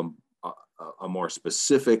of a more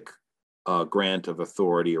specific grant of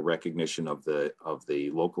authority or recognition of the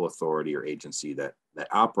local authority or agency that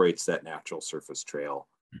operates that natural surface trail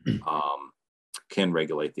can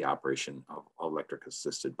regulate the operation of electric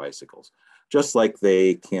assisted bicycles, just like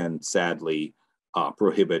they can sadly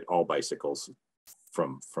prohibit all bicycles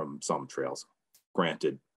from some trails.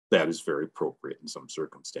 Granted, that is very appropriate in some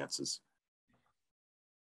circumstances.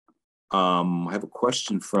 I have a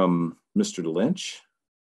question from Mr. Lynch.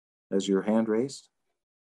 Has your hand raised?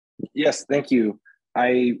 Yes, thank you.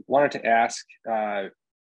 I wanted to ask,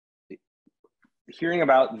 hearing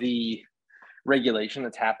about the regulation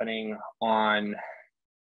that's happening on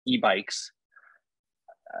e-bikes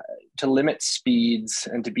to limit speeds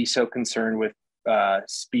and to be so concerned with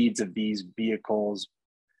speeds of these vehicles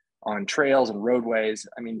on trails and roadways.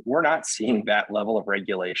 I mean, we're not seeing that level of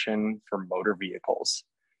regulation for motor vehicles.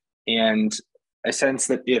 And I sense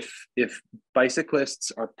that if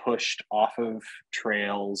bicyclists are pushed off of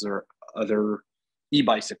trails, or other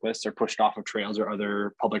e-bicyclists are pushed off of trails or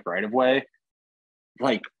other public right-of-way,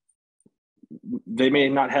 like, they may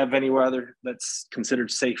not have anywhere other that's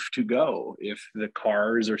considered safe to go if the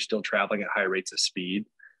cars are still traveling at high rates of speed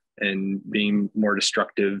and being more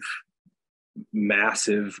destructive,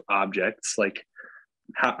 massive objects. Like,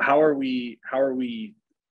 how are we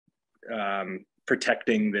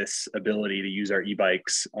protecting this ability to use our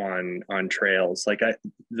e-bikes on trails? Like,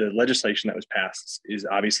 the legislation that was passed is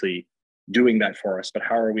obviously doing that for us, but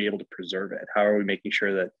how are we able to preserve it? How are we making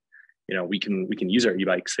sure that we can use our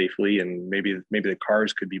e-bikes safely, and maybe the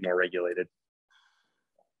cars could be more regulated?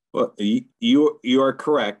 Well, you are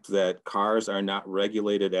correct that cars are not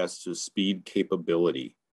regulated as to speed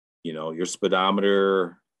capability. Your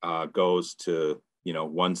speedometer goes to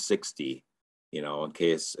 160. In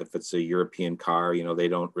case if it's a European car, they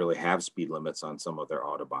don't really have speed limits on some of their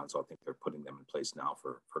autobahns. So I think they're putting them in place now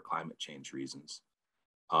for climate change reasons.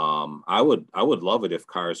 I would love it if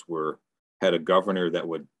cars had a governor that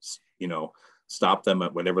would stop them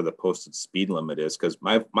at whatever the posted speed limit is, because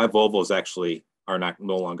my Volvos actually are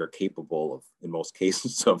no longer capable of, in most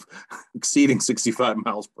cases, of exceeding 65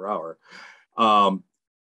 miles per hour.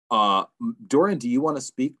 Dorian, do you want to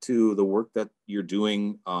speak to the work that you're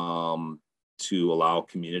doing to allow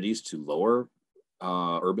communities to lower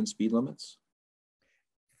urban speed limits?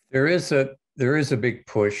 There is a big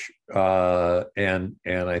push, and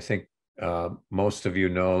I think most of you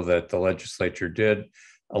know that the legislature did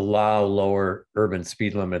allow lower urban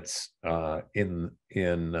speed limits in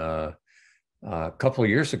a couple of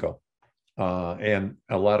years ago, and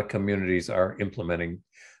a lot of communities are implementing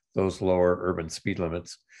those lower urban speed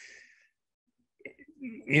limits.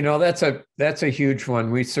 That's a huge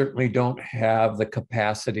one. We certainly don't have the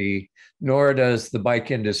capacity, nor does the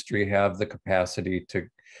bike industry have the capacity to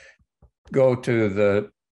go to the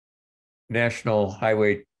National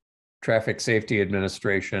Highway Traffic Safety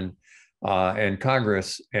Administration and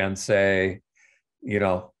Congress and say, we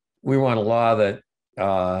want a law that,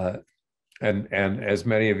 and as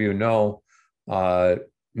many of you know,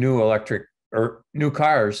 new electric or new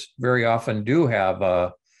cars very often do have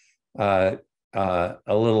a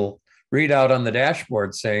little readout on the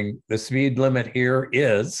dashboard saying the speed limit here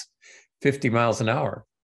is 50 miles an hour.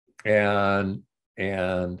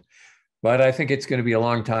 But I think it's going to be a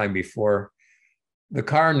long time before the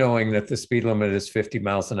car knowing that the speed limit is 50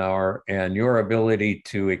 miles an hour and your ability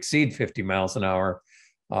to exceed 50 miles an hour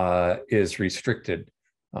is restricted.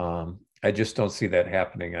 I just don't see that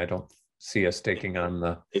happening. I don't see us taking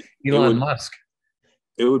on Elon Musk.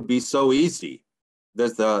 It would be so easy.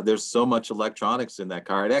 There's so much electronics in that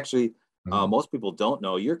car. It actually, most people don't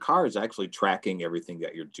know, your car is actually tracking everything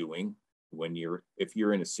that you're doing. If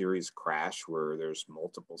you're in a serious crash where there's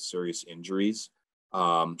multiple serious injuries,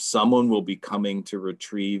 someone will be coming to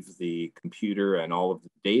retrieve the computer and all of the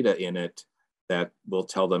data in it that will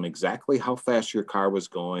tell them exactly how fast your car was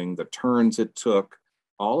going, the turns it took,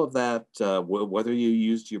 all of that, whether you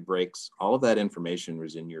used your brakes, all of that information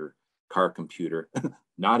was in your car computer,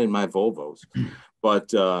 not in my Volvos,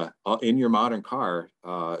 but in your modern car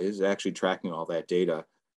is actually tracking all that data,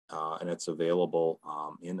 and it's available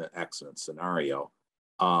in an accident scenario.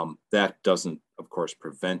 That doesn't, of course,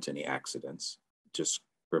 prevent any accidents, just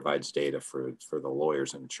provides data for the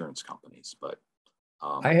lawyers and insurance companies. But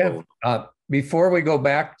I have, before we go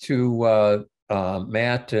back to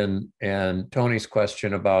Matt and Tony's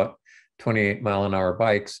question about 28-mile-an-hour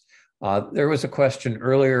bikes, there was a question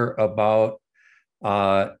earlier about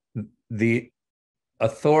the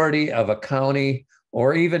authority of a county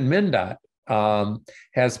or even MnDOT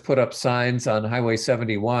has put up signs on Highway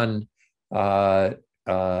 71 that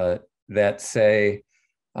say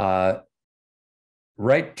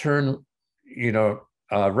right turn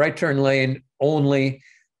lane only,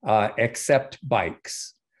 except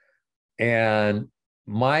bikes. And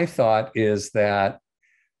my thought is that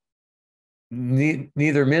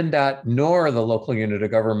neither MnDOT nor the local unit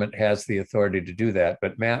of government has the authority to do that.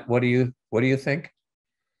 But Matt, what do you think?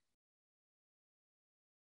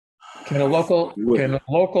 Can a local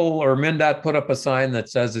or MnDOT put up a sign that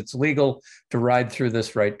says it's legal to ride through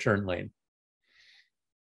this right turn lane?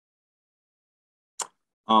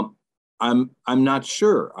 I'm not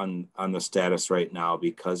sure on the status right now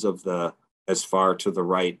because of the as far to the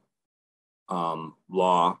right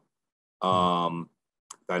law.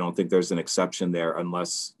 I don't think there's an exception there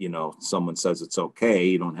unless, you know, someone says it's okay.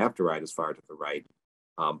 You don't have to ride as far to the right.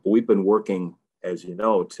 But we've been working, as you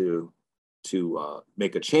know, to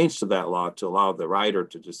make a change to that law to allow the rider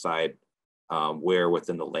to decide where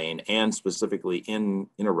within the lane, and specifically in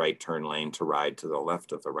a right turn lane, to ride to the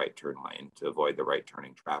left of the right turn lane to avoid the right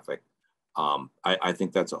turning traffic. I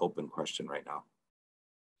think that's an open question right now.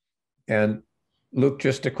 And Luke,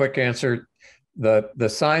 just a quick answer. The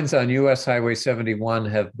signs on US Highway 71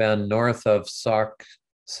 have been north of Sauk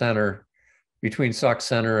Center, between Sauk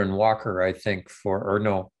Center and Walker, I think,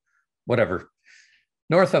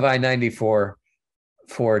 north of I-94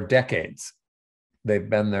 for decades. They've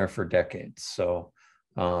been there for decades. So,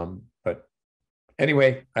 but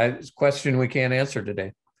anyway, it's a question we can't answer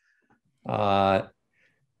today.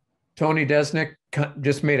 Tony Desnick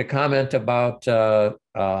just made a comment about,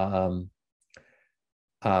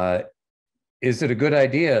 is it a good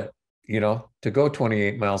idea, to go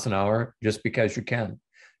 28 miles an hour just because you can?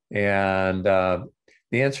 And the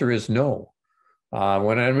answer is no.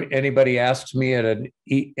 When anybody asks me at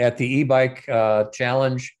the e-bike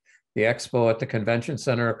challenge, the expo at the convention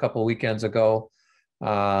center a couple weekends ago,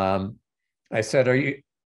 I said, are you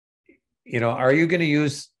going to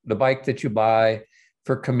use the bike that you buy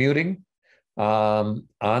for commuting on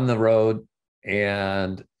the road?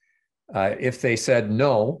 And if they said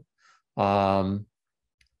no, I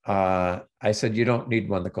said, you don't need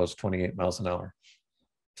one that goes 28 miles an hour.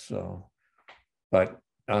 So, but,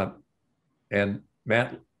 and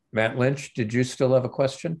Matt Lynch, did you still have a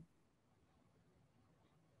question?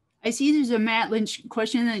 I see there's a Matt Lynch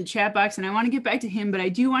question in the chat box, and I want to get back to him, but I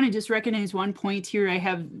do want to just recognize one point here. I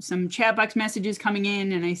have some chat box messages coming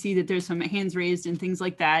in, and I see that there's some hands raised and things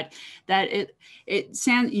like that, it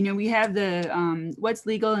sounds, we have the what's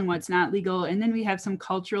legal and what's not legal, and then we have some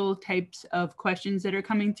cultural types of questions that are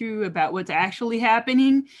coming through about what's actually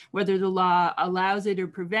happening, whether the law allows it or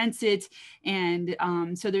prevents it. And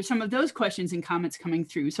so there's some of those questions and comments coming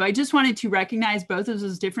through. So I just wanted to recognize both of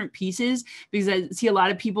those different pieces, because I see a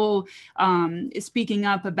lot of people speaking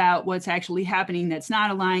up about what's actually happening that's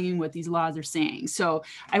not aligning with these laws are saying. So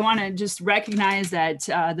I want to just recognize that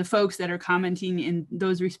the folks that are commenting in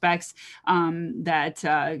those respects, that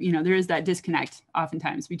there is that disconnect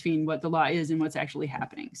oftentimes between what the law is and what's actually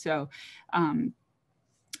happening. So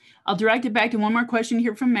I'll direct it back to one more question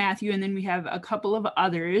here from Matthew, and then we have a couple of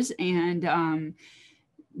others. And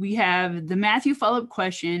we have the Matthew follow-up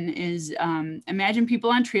question is, imagine people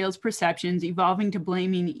on trails perceptions evolving to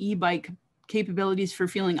blaming e-bike capabilities for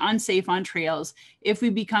feeling unsafe on trails. If we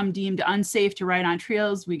become deemed unsafe to ride on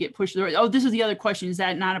trails, we get pushed. Oh, this is the other question. Is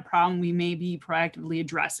that not a problem we may be proactively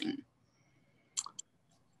addressing?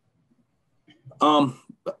 That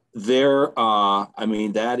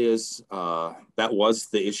was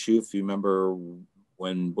the issue. If you remember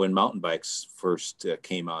when mountain bikes first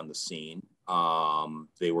came on the scene.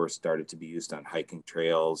 They were started to be used on hiking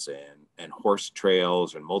trails and horse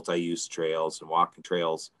trails and multi-use trails and walking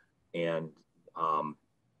trails. And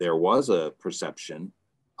there was a perception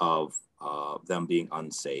of them being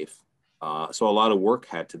unsafe. So a lot of work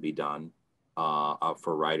had to be done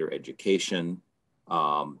for rider education,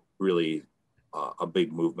 really a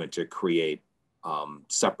big movement to create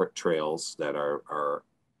separate trails that are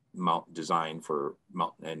designed for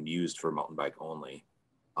mountain and used for mountain bike only.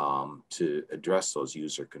 to address those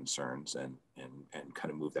user concerns and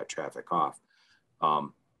kind of move that traffic off.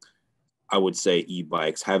 I would say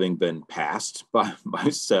e-bikes, having been passed by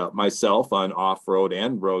myself on off-road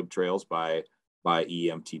and road trails by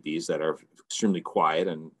EMTBs that are extremely quiet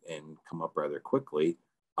and come up rather quickly,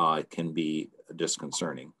 it can be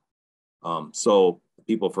disconcerting. So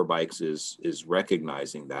People for Bikes is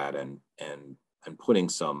recognizing that and putting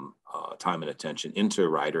some time and attention into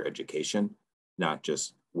rider education, not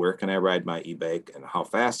just where can I ride my e-bike and how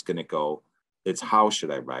fast can it go? It's how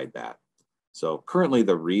should I ride that? So currently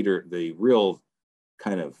the real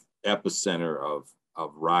kind of epicenter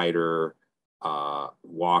of rider,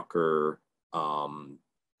 walker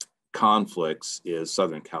conflicts is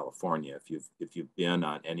Southern California. If you've been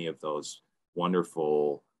on any of those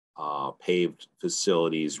wonderful paved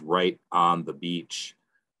facilities right on the beach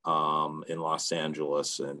in Los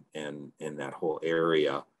Angeles and in that whole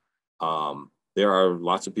area, there are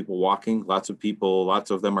lots of people walking, lots of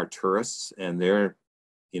them are tourists, and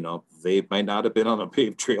they might not have been on a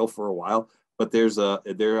paved trail for a while, but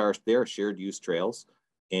there are shared use trails.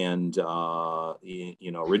 And,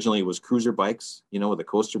 originally it was cruiser bikes, with a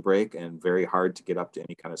coaster brake and very hard to get up to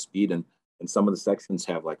any kind of speed. And some of the sections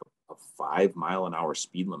have like a 5 mile an hour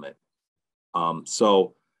speed limit.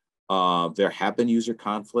 So there have been user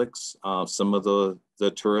conflicts. Some of the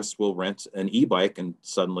tourists will rent an e-bike and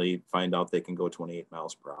suddenly find out they can go 28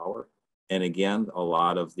 miles per hour. And again, a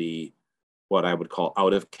lot of what I would call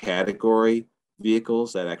out of category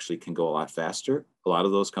vehicles that actually can go a lot faster. A lot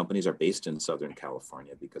of those companies are based in Southern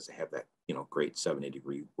California because they have that, great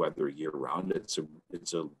 70-degree weather year round. It's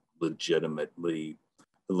a legitimate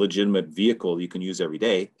vehicle you can use every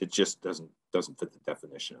day. It just doesn't fit the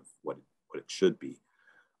definition of what it should be.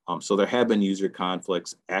 So there have been user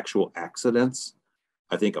conflicts, actual accidents.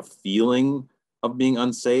 I think a feeling of being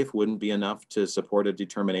unsafe wouldn't be enough to support a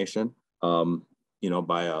determination,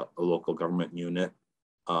 by a local government unit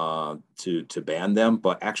to ban them.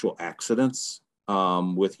 But actual accidents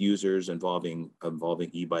with users involving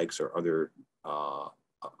e-bikes or other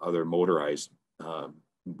motorized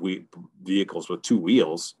vehicles with 2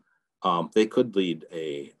 wheels, they could lead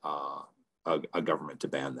a government to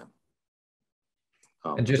ban them.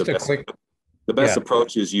 And just the best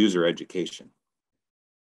approach is user education.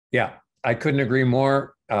 Yeah, I couldn't agree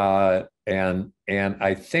more. And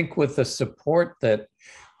I think with the support that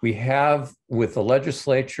we have with the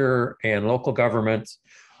legislature and local governments,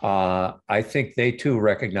 I think they too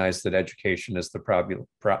recognize that education is the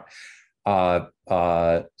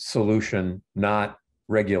solution, not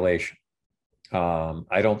regulation.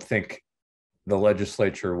 I don't think the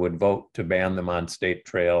legislature would vote to ban them on state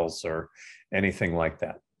trails or anything like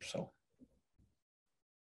that. So,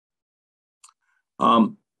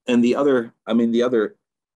 and the other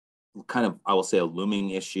kind of, I will say, a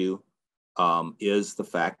looming issue is the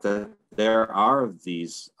fact that there are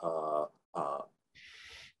these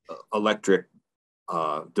electric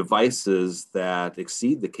devices that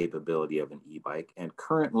exceed the capability of an e-bike, and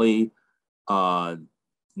currently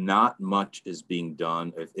not much is being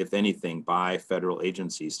done, if anything, by federal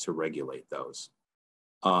agencies to regulate those.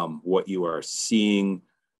 What you are seeing,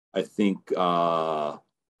 I think, of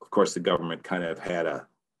course, the government kind of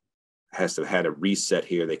has to have had a reset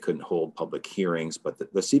here. They couldn't hold public hearings, but the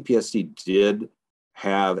CPSC did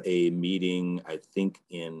have a meeting, I think,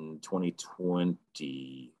 in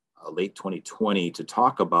 2020, late 2020, to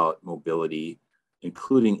talk about mobility,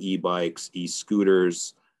 including e-bikes,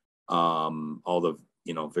 e-scooters, all the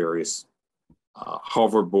various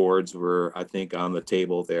hoverboards were, I think, on the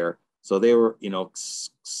table there. So they were,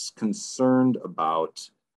 concerned about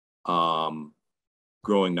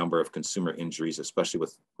growing number of consumer injuries, especially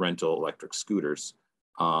with rental electric scooters.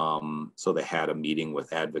 So they had a meeting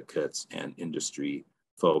with advocates and industry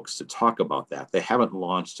folks to talk about that. They haven't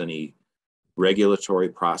launched any regulatory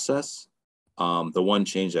process. The one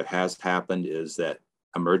change that has happened is that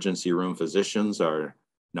emergency room physicians are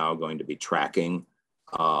now going to be tracking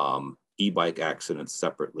e-bike accidents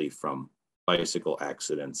separately from bicycle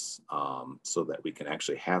accidents, so that we can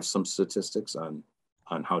actually have some statistics on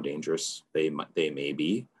how dangerous they may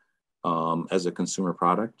be as a consumer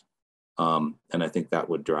product. And I think that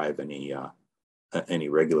would drive any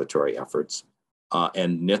regulatory efforts.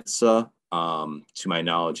 And NHTSA, to my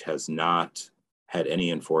knowledge, has not had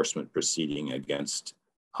any enforcement proceeding against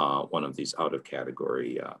one of these out of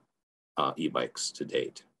category e-bikes to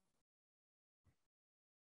date.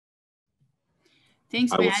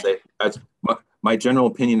 Thanks, Matt. I would say that's my general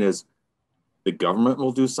opinion is the government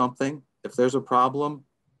will do something if there's a problem,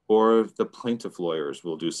 or the plaintiff lawyers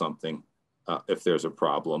will do something if there's a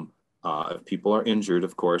problem. If people are injured,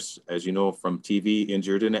 of course, as you know from TV,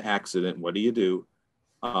 injured in an accident, what do?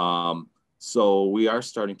 So we are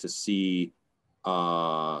starting to see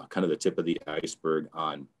kind of the tip of the iceberg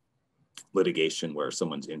on litigation where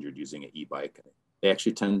someone's injured using an e-bike. They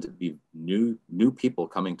actually tend to be new people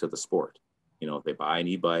coming to the sport. You know, they buy an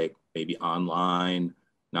e-bike, maybe online,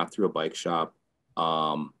 not through a bike shop,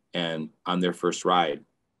 and on their first ride,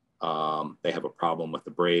 they have a problem with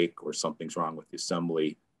the brake or something's wrong with the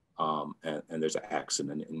assembly, and there's an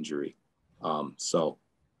accident injury. So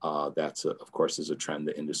that's, of course, is a trend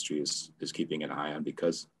the industry is keeping an eye on,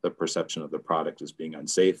 because the perception of the product is being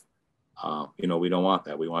unsafe. You know, we don't want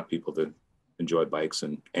that. We want people to enjoy bikes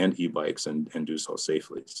and e-bikes and do so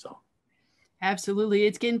safely. So. Absolutely.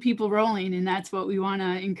 It's getting people rolling, and that's what we want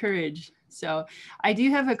to encourage. So I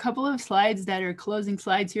do have a couple of slides that are closing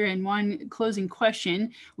slides here, and one closing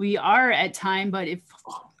question. We are at time, but if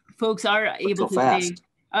folks are able to stay,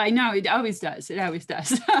 I know it always does. It always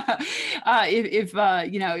does. If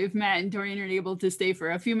you know, if Matt and Dorian are able to stay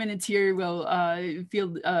for a few minutes here, we'll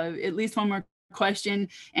field at least one more question,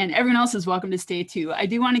 and everyone else is welcome to stay too. I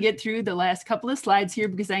do want to get through the last couple of slides here,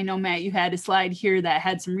 because I know, Matt, you had a slide here that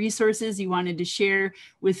had some resources you wanted to share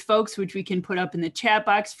with folks, which we can put up in the chat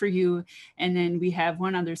box for you. And then we have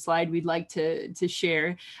one other slide we'd like to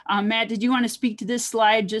share. Matt, did you want to speak to this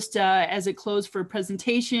slide just as a close for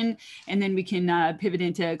presentation? And then we can pivot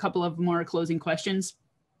into a couple of more closing questions.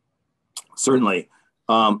 Certainly.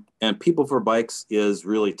 And People for Bikes is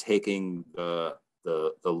really taking the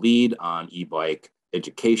lead on e-bike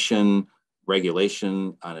education,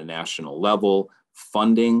 regulation on a national level,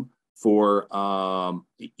 funding for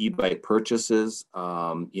e-bike purchases.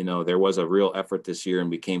 You know, there was a real effort this year,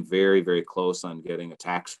 and we came very, very close on getting a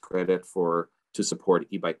tax credit to support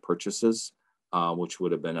e-bike purchases, which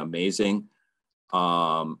would have been amazing,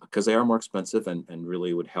 because they are more expensive and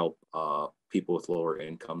really would help people with lower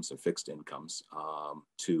incomes and fixed incomes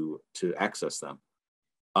to access them.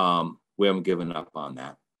 We haven't given up on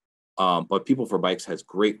that. But People for Bikes has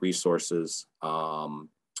great resources. You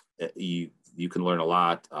can learn a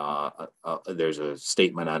lot. There's a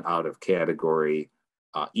statement on out of category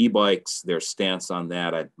e-bikes. Their stance on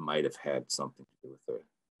that, I might have had something to do with the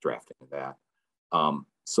drafting of that.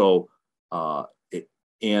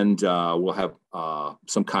 We'll have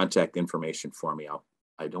some contact information for me.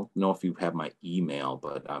 I don't know if you have my email,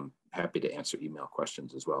 but I'm happy to answer email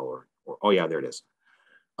questions as well. Or oh yeah, there it is.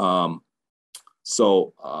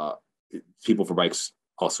 People for Bikes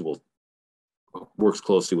also works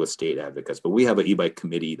closely with state advocates, but we have an e-bike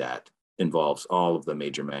committee that involves all of the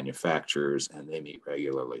major manufacturers, and they meet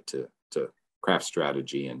regularly to craft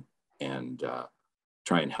strategy and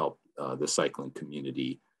try and help the cycling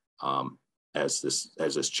community as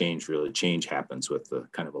this change happens with the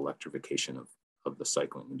kind of electrification of the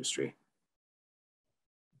cycling industry.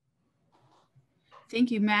 Thank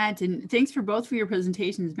you, Matt, and thanks for both for your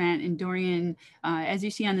presentations, Matt and Dorian. As you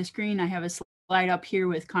see on the screen, I have a slide up here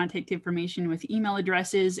with contact information with email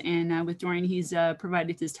addresses, and with Dorian, he's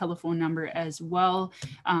provided his telephone number as well.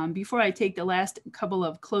 Before I take the last couple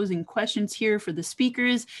of closing questions here for the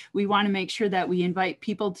speakers, we want to make sure that we invite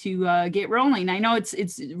people to get rolling. I know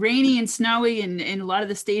it's rainy and snowy, and a lot of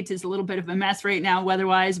the states is a little bit of a mess right now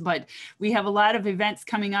weather-wise, but we have a lot of events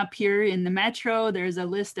coming up here in the metro. There's a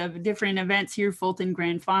list of different events here: Fulton,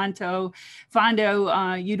 Grand Fondo,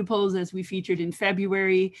 Utiples, as we featured in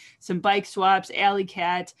February, some bike swaps, Alley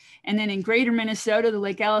Cat, and then in Greater Minnesota, the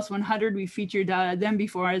Lake Alice 100, we featured them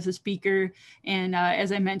before as a speaker, and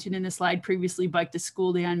as I mentioned in the slide previously, Bike to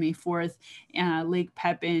School Day on May 4th, Lake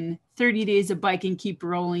Pepin, 30 days of biking, keep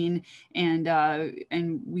rolling, and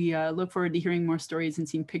we look forward to hearing more stories and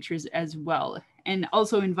seeing pictures as well. And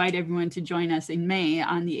also invite everyone to join us in May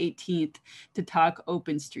on the 18th to talk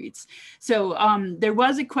open streets. So there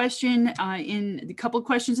was a question in a couple of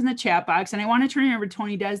questions in the chat box, and I want to turn it over to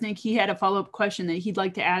Tony Desnick. He had a follow-up question that he'd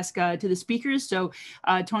like to ask to the speakers. So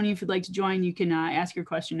Tony, if you'd like to join, you can ask your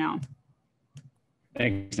question now.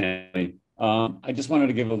 Thanks, Natalie. I just wanted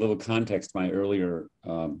to give a little context to my earlier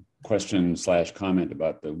question/comment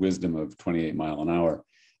about the wisdom of 28 mile an hour.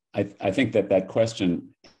 I think that question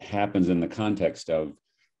happens in the context of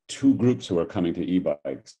two groups who are coming to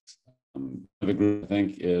e-bikes. The group, I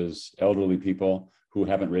think, is elderly people who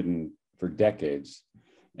haven't ridden for decades,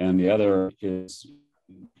 and the other is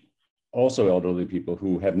also elderly people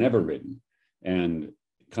who have never ridden and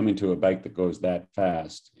coming to a bike that goes that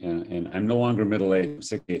fast. And I'm no longer middle-aged, I'm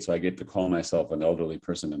 68, so I get to call myself an elderly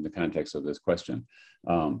person in the context of this question.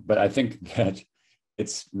 But I think that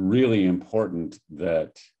it's really important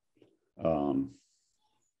that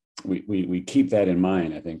we keep that in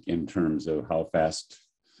mind, I think, in terms of how fast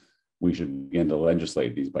we should begin to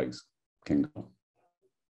legislate these bikes can go.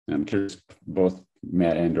 And I'm curious, both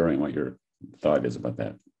Matt and Dorian, what your thought is about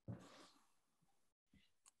that.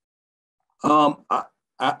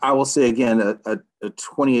 I will say again, a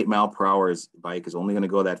 28 mile per hour bike is only going to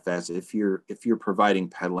go that fast if you're providing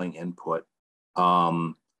pedaling input.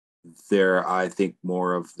 There, I think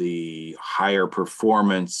more of the higher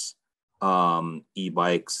performance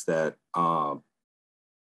e-bikes that are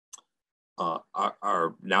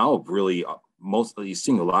now really mostly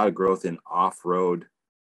seeing a lot of growth in off-road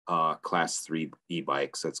class 3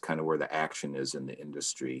 e-bikes. That's kind of where the action is in the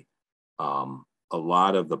industry. A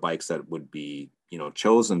lot of the bikes that would be,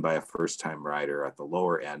 chosen by a first-time rider at the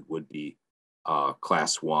lower end would be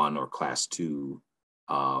class 1 or class 2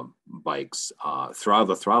 bikes.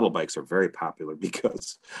 The throttle bikes are very popular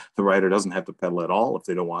because the rider doesn't have to pedal at all if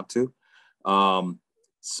they don't want to.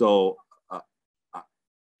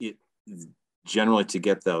 Generally, to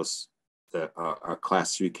get a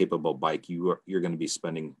class 3 capable bike, you're going to be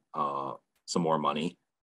spending some more money.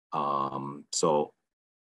 So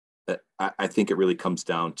I think it really comes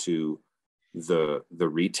down to the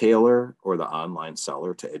retailer or the online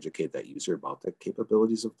seller to educate that user about the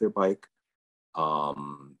capabilities of their bike.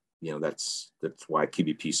 That's why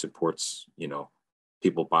QBP supports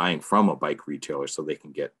people buying from a bike retailer, so they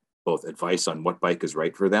can get both advice on what bike is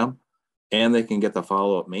right for them, and they can get the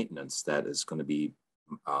follow-up maintenance that is going to be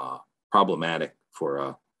problematic for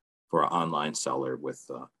an online seller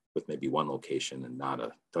with maybe one location and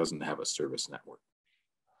doesn't have a service network.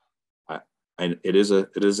 And it is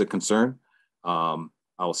a concern. I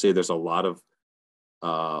will say there's a lot of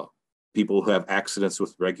people who have accidents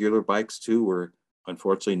with regular bikes too. We're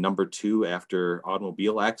unfortunately number 2 after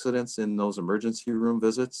automobile accidents in those emergency room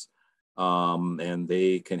visits, and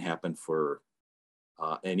they can happen for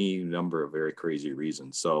any number of very crazy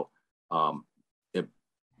reasons. So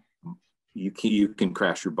you can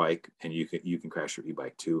crash your bike, and you can crash your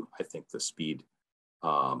e-bike too. I think the speed.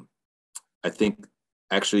 I think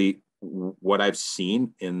actually what I've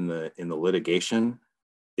seen in the litigation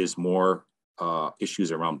is more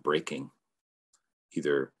issues around braking,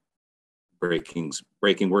 either braking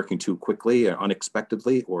working too quickly or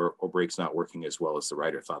unexpectedly, or brakes not working as well as the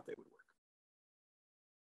rider thought they would work.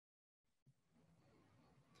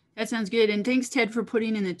 That sounds good. And thanks, Ted, for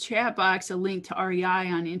putting in the chat box a link to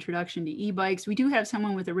REI on Introduction to E-Bikes. We do have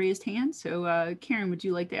someone with a raised hand. So Karen, would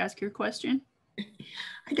you like to ask your question?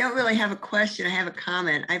 I don't really have a question. I have a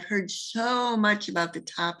comment. I've heard so much about the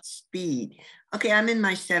top speed. Okay, I'm in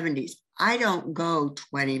my 70s. I don't go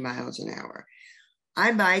 20 miles an hour.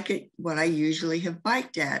 I bike at what I usually have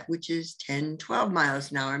biked at, which is 10, 12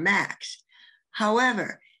 miles an hour max.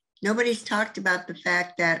 However, nobody's talked about the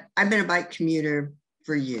fact that I've been a bike commuter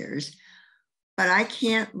for years, but I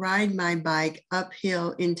can't ride my bike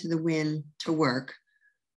uphill into the wind to work.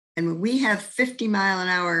 And when we have 50 mile an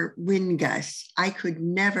hour wind gusts, I could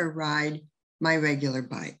never ride my regular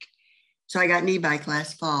bike. So I got an e-bike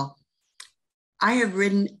last fall. I have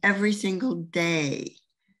ridden every single day.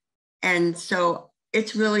 And so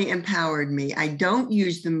it's really empowered me. I don't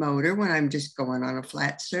use the motor when I'm just going on a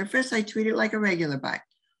flat surface. I treat it like a regular bike.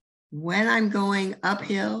 When I'm going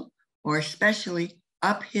uphill, or especially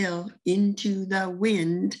uphill into the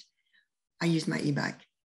wind, I use my e-bike.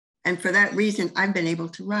 And for that reason, I've been able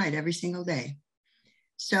to ride every single day.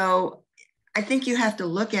 So I think you have to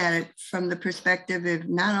look at it from the perspective of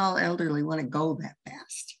not all elderly want to go that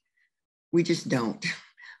fast. We just don't.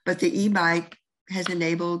 But the e-bike has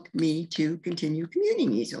enabled me to continue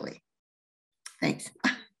commuting easily. Thanks.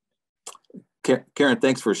 Karen,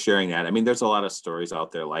 thanks for sharing that. I mean, there's a lot of stories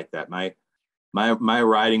out there like that. My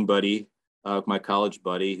riding buddy, my college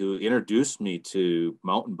buddy, who introduced me to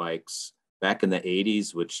mountain bikes back in the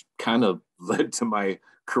 80s, which kind of led to my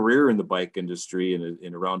career in the bike industry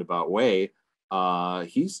in a roundabout way.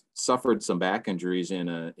 He's suffered some back injuries in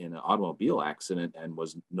an automobile accident and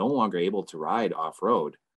was no longer able to ride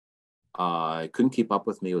off-road. Couldn't keep up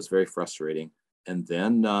with me. It was very frustrating. And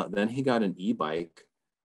then he got an e-bike,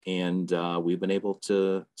 and we've been able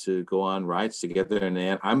to go on rides together.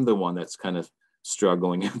 And I'm the one that's kind of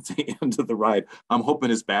struggling at the end of the ride. I'm hoping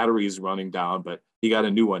his battery is running down, but he got a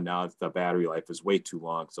new one now. The battery life is way too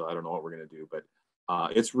long, so I don't know what we're going to do. But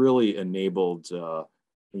it's really enabled, a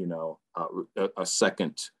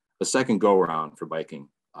second go around for biking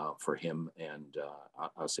for him, and I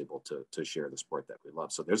was able to share the sport that we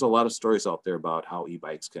love. So there's a lot of stories out there about how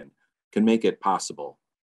e-bikes can make it possible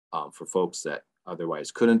for folks that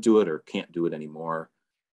otherwise couldn't do it or can't do it anymore.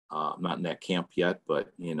 I'm not in that camp yet,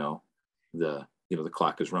 but the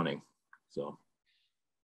clock is running. So,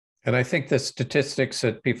 and I think the statistics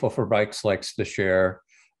that People for Bikes likes to share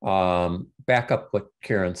back up what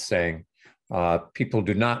Karen's saying. People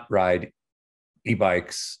do not ride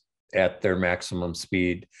e-bikes at their maximum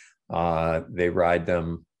speed. They ride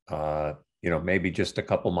them, maybe just a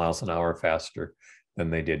couple miles an hour faster than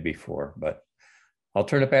they did before. But I'll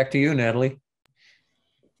turn it back to you, Natalie.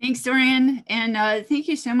 Thanks, Dorian. And thank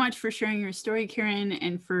you so much for sharing your story, Karen,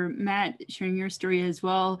 and for Matt sharing your story as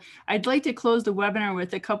well. I'd like to close the webinar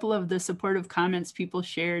with a couple of the supportive comments people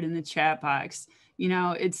shared in the chat box. You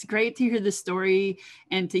know, it's great to hear the story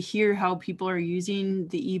and to hear how people are using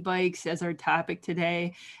the e-bikes as our topic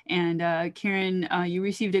today. And Karen, you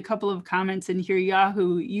received a couple of comments in here.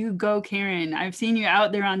 Yahoo, you go, Karen. I've seen you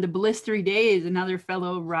out there on the blistery days, another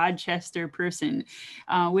fellow Rochester person.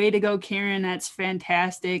 Way to go, Karen. That's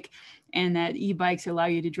fantastic. And that e-bikes allow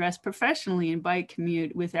you to dress professionally and bike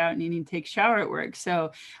commute without needing to take a shower at work.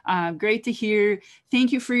 So great to hear.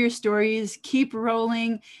 Thank you for your stories. Keep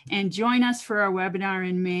rolling and join us for our webinar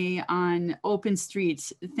in May on open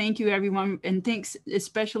streets. Thank you, everyone. And thanks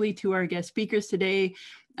especially to our guest speakers today.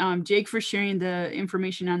 Jake for sharing the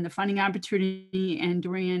information on the funding opportunity, and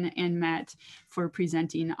Dorian and Matt for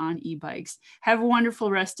presenting on e-bikes. Have a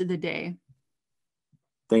wonderful rest of the day.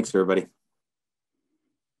 Thanks, everybody.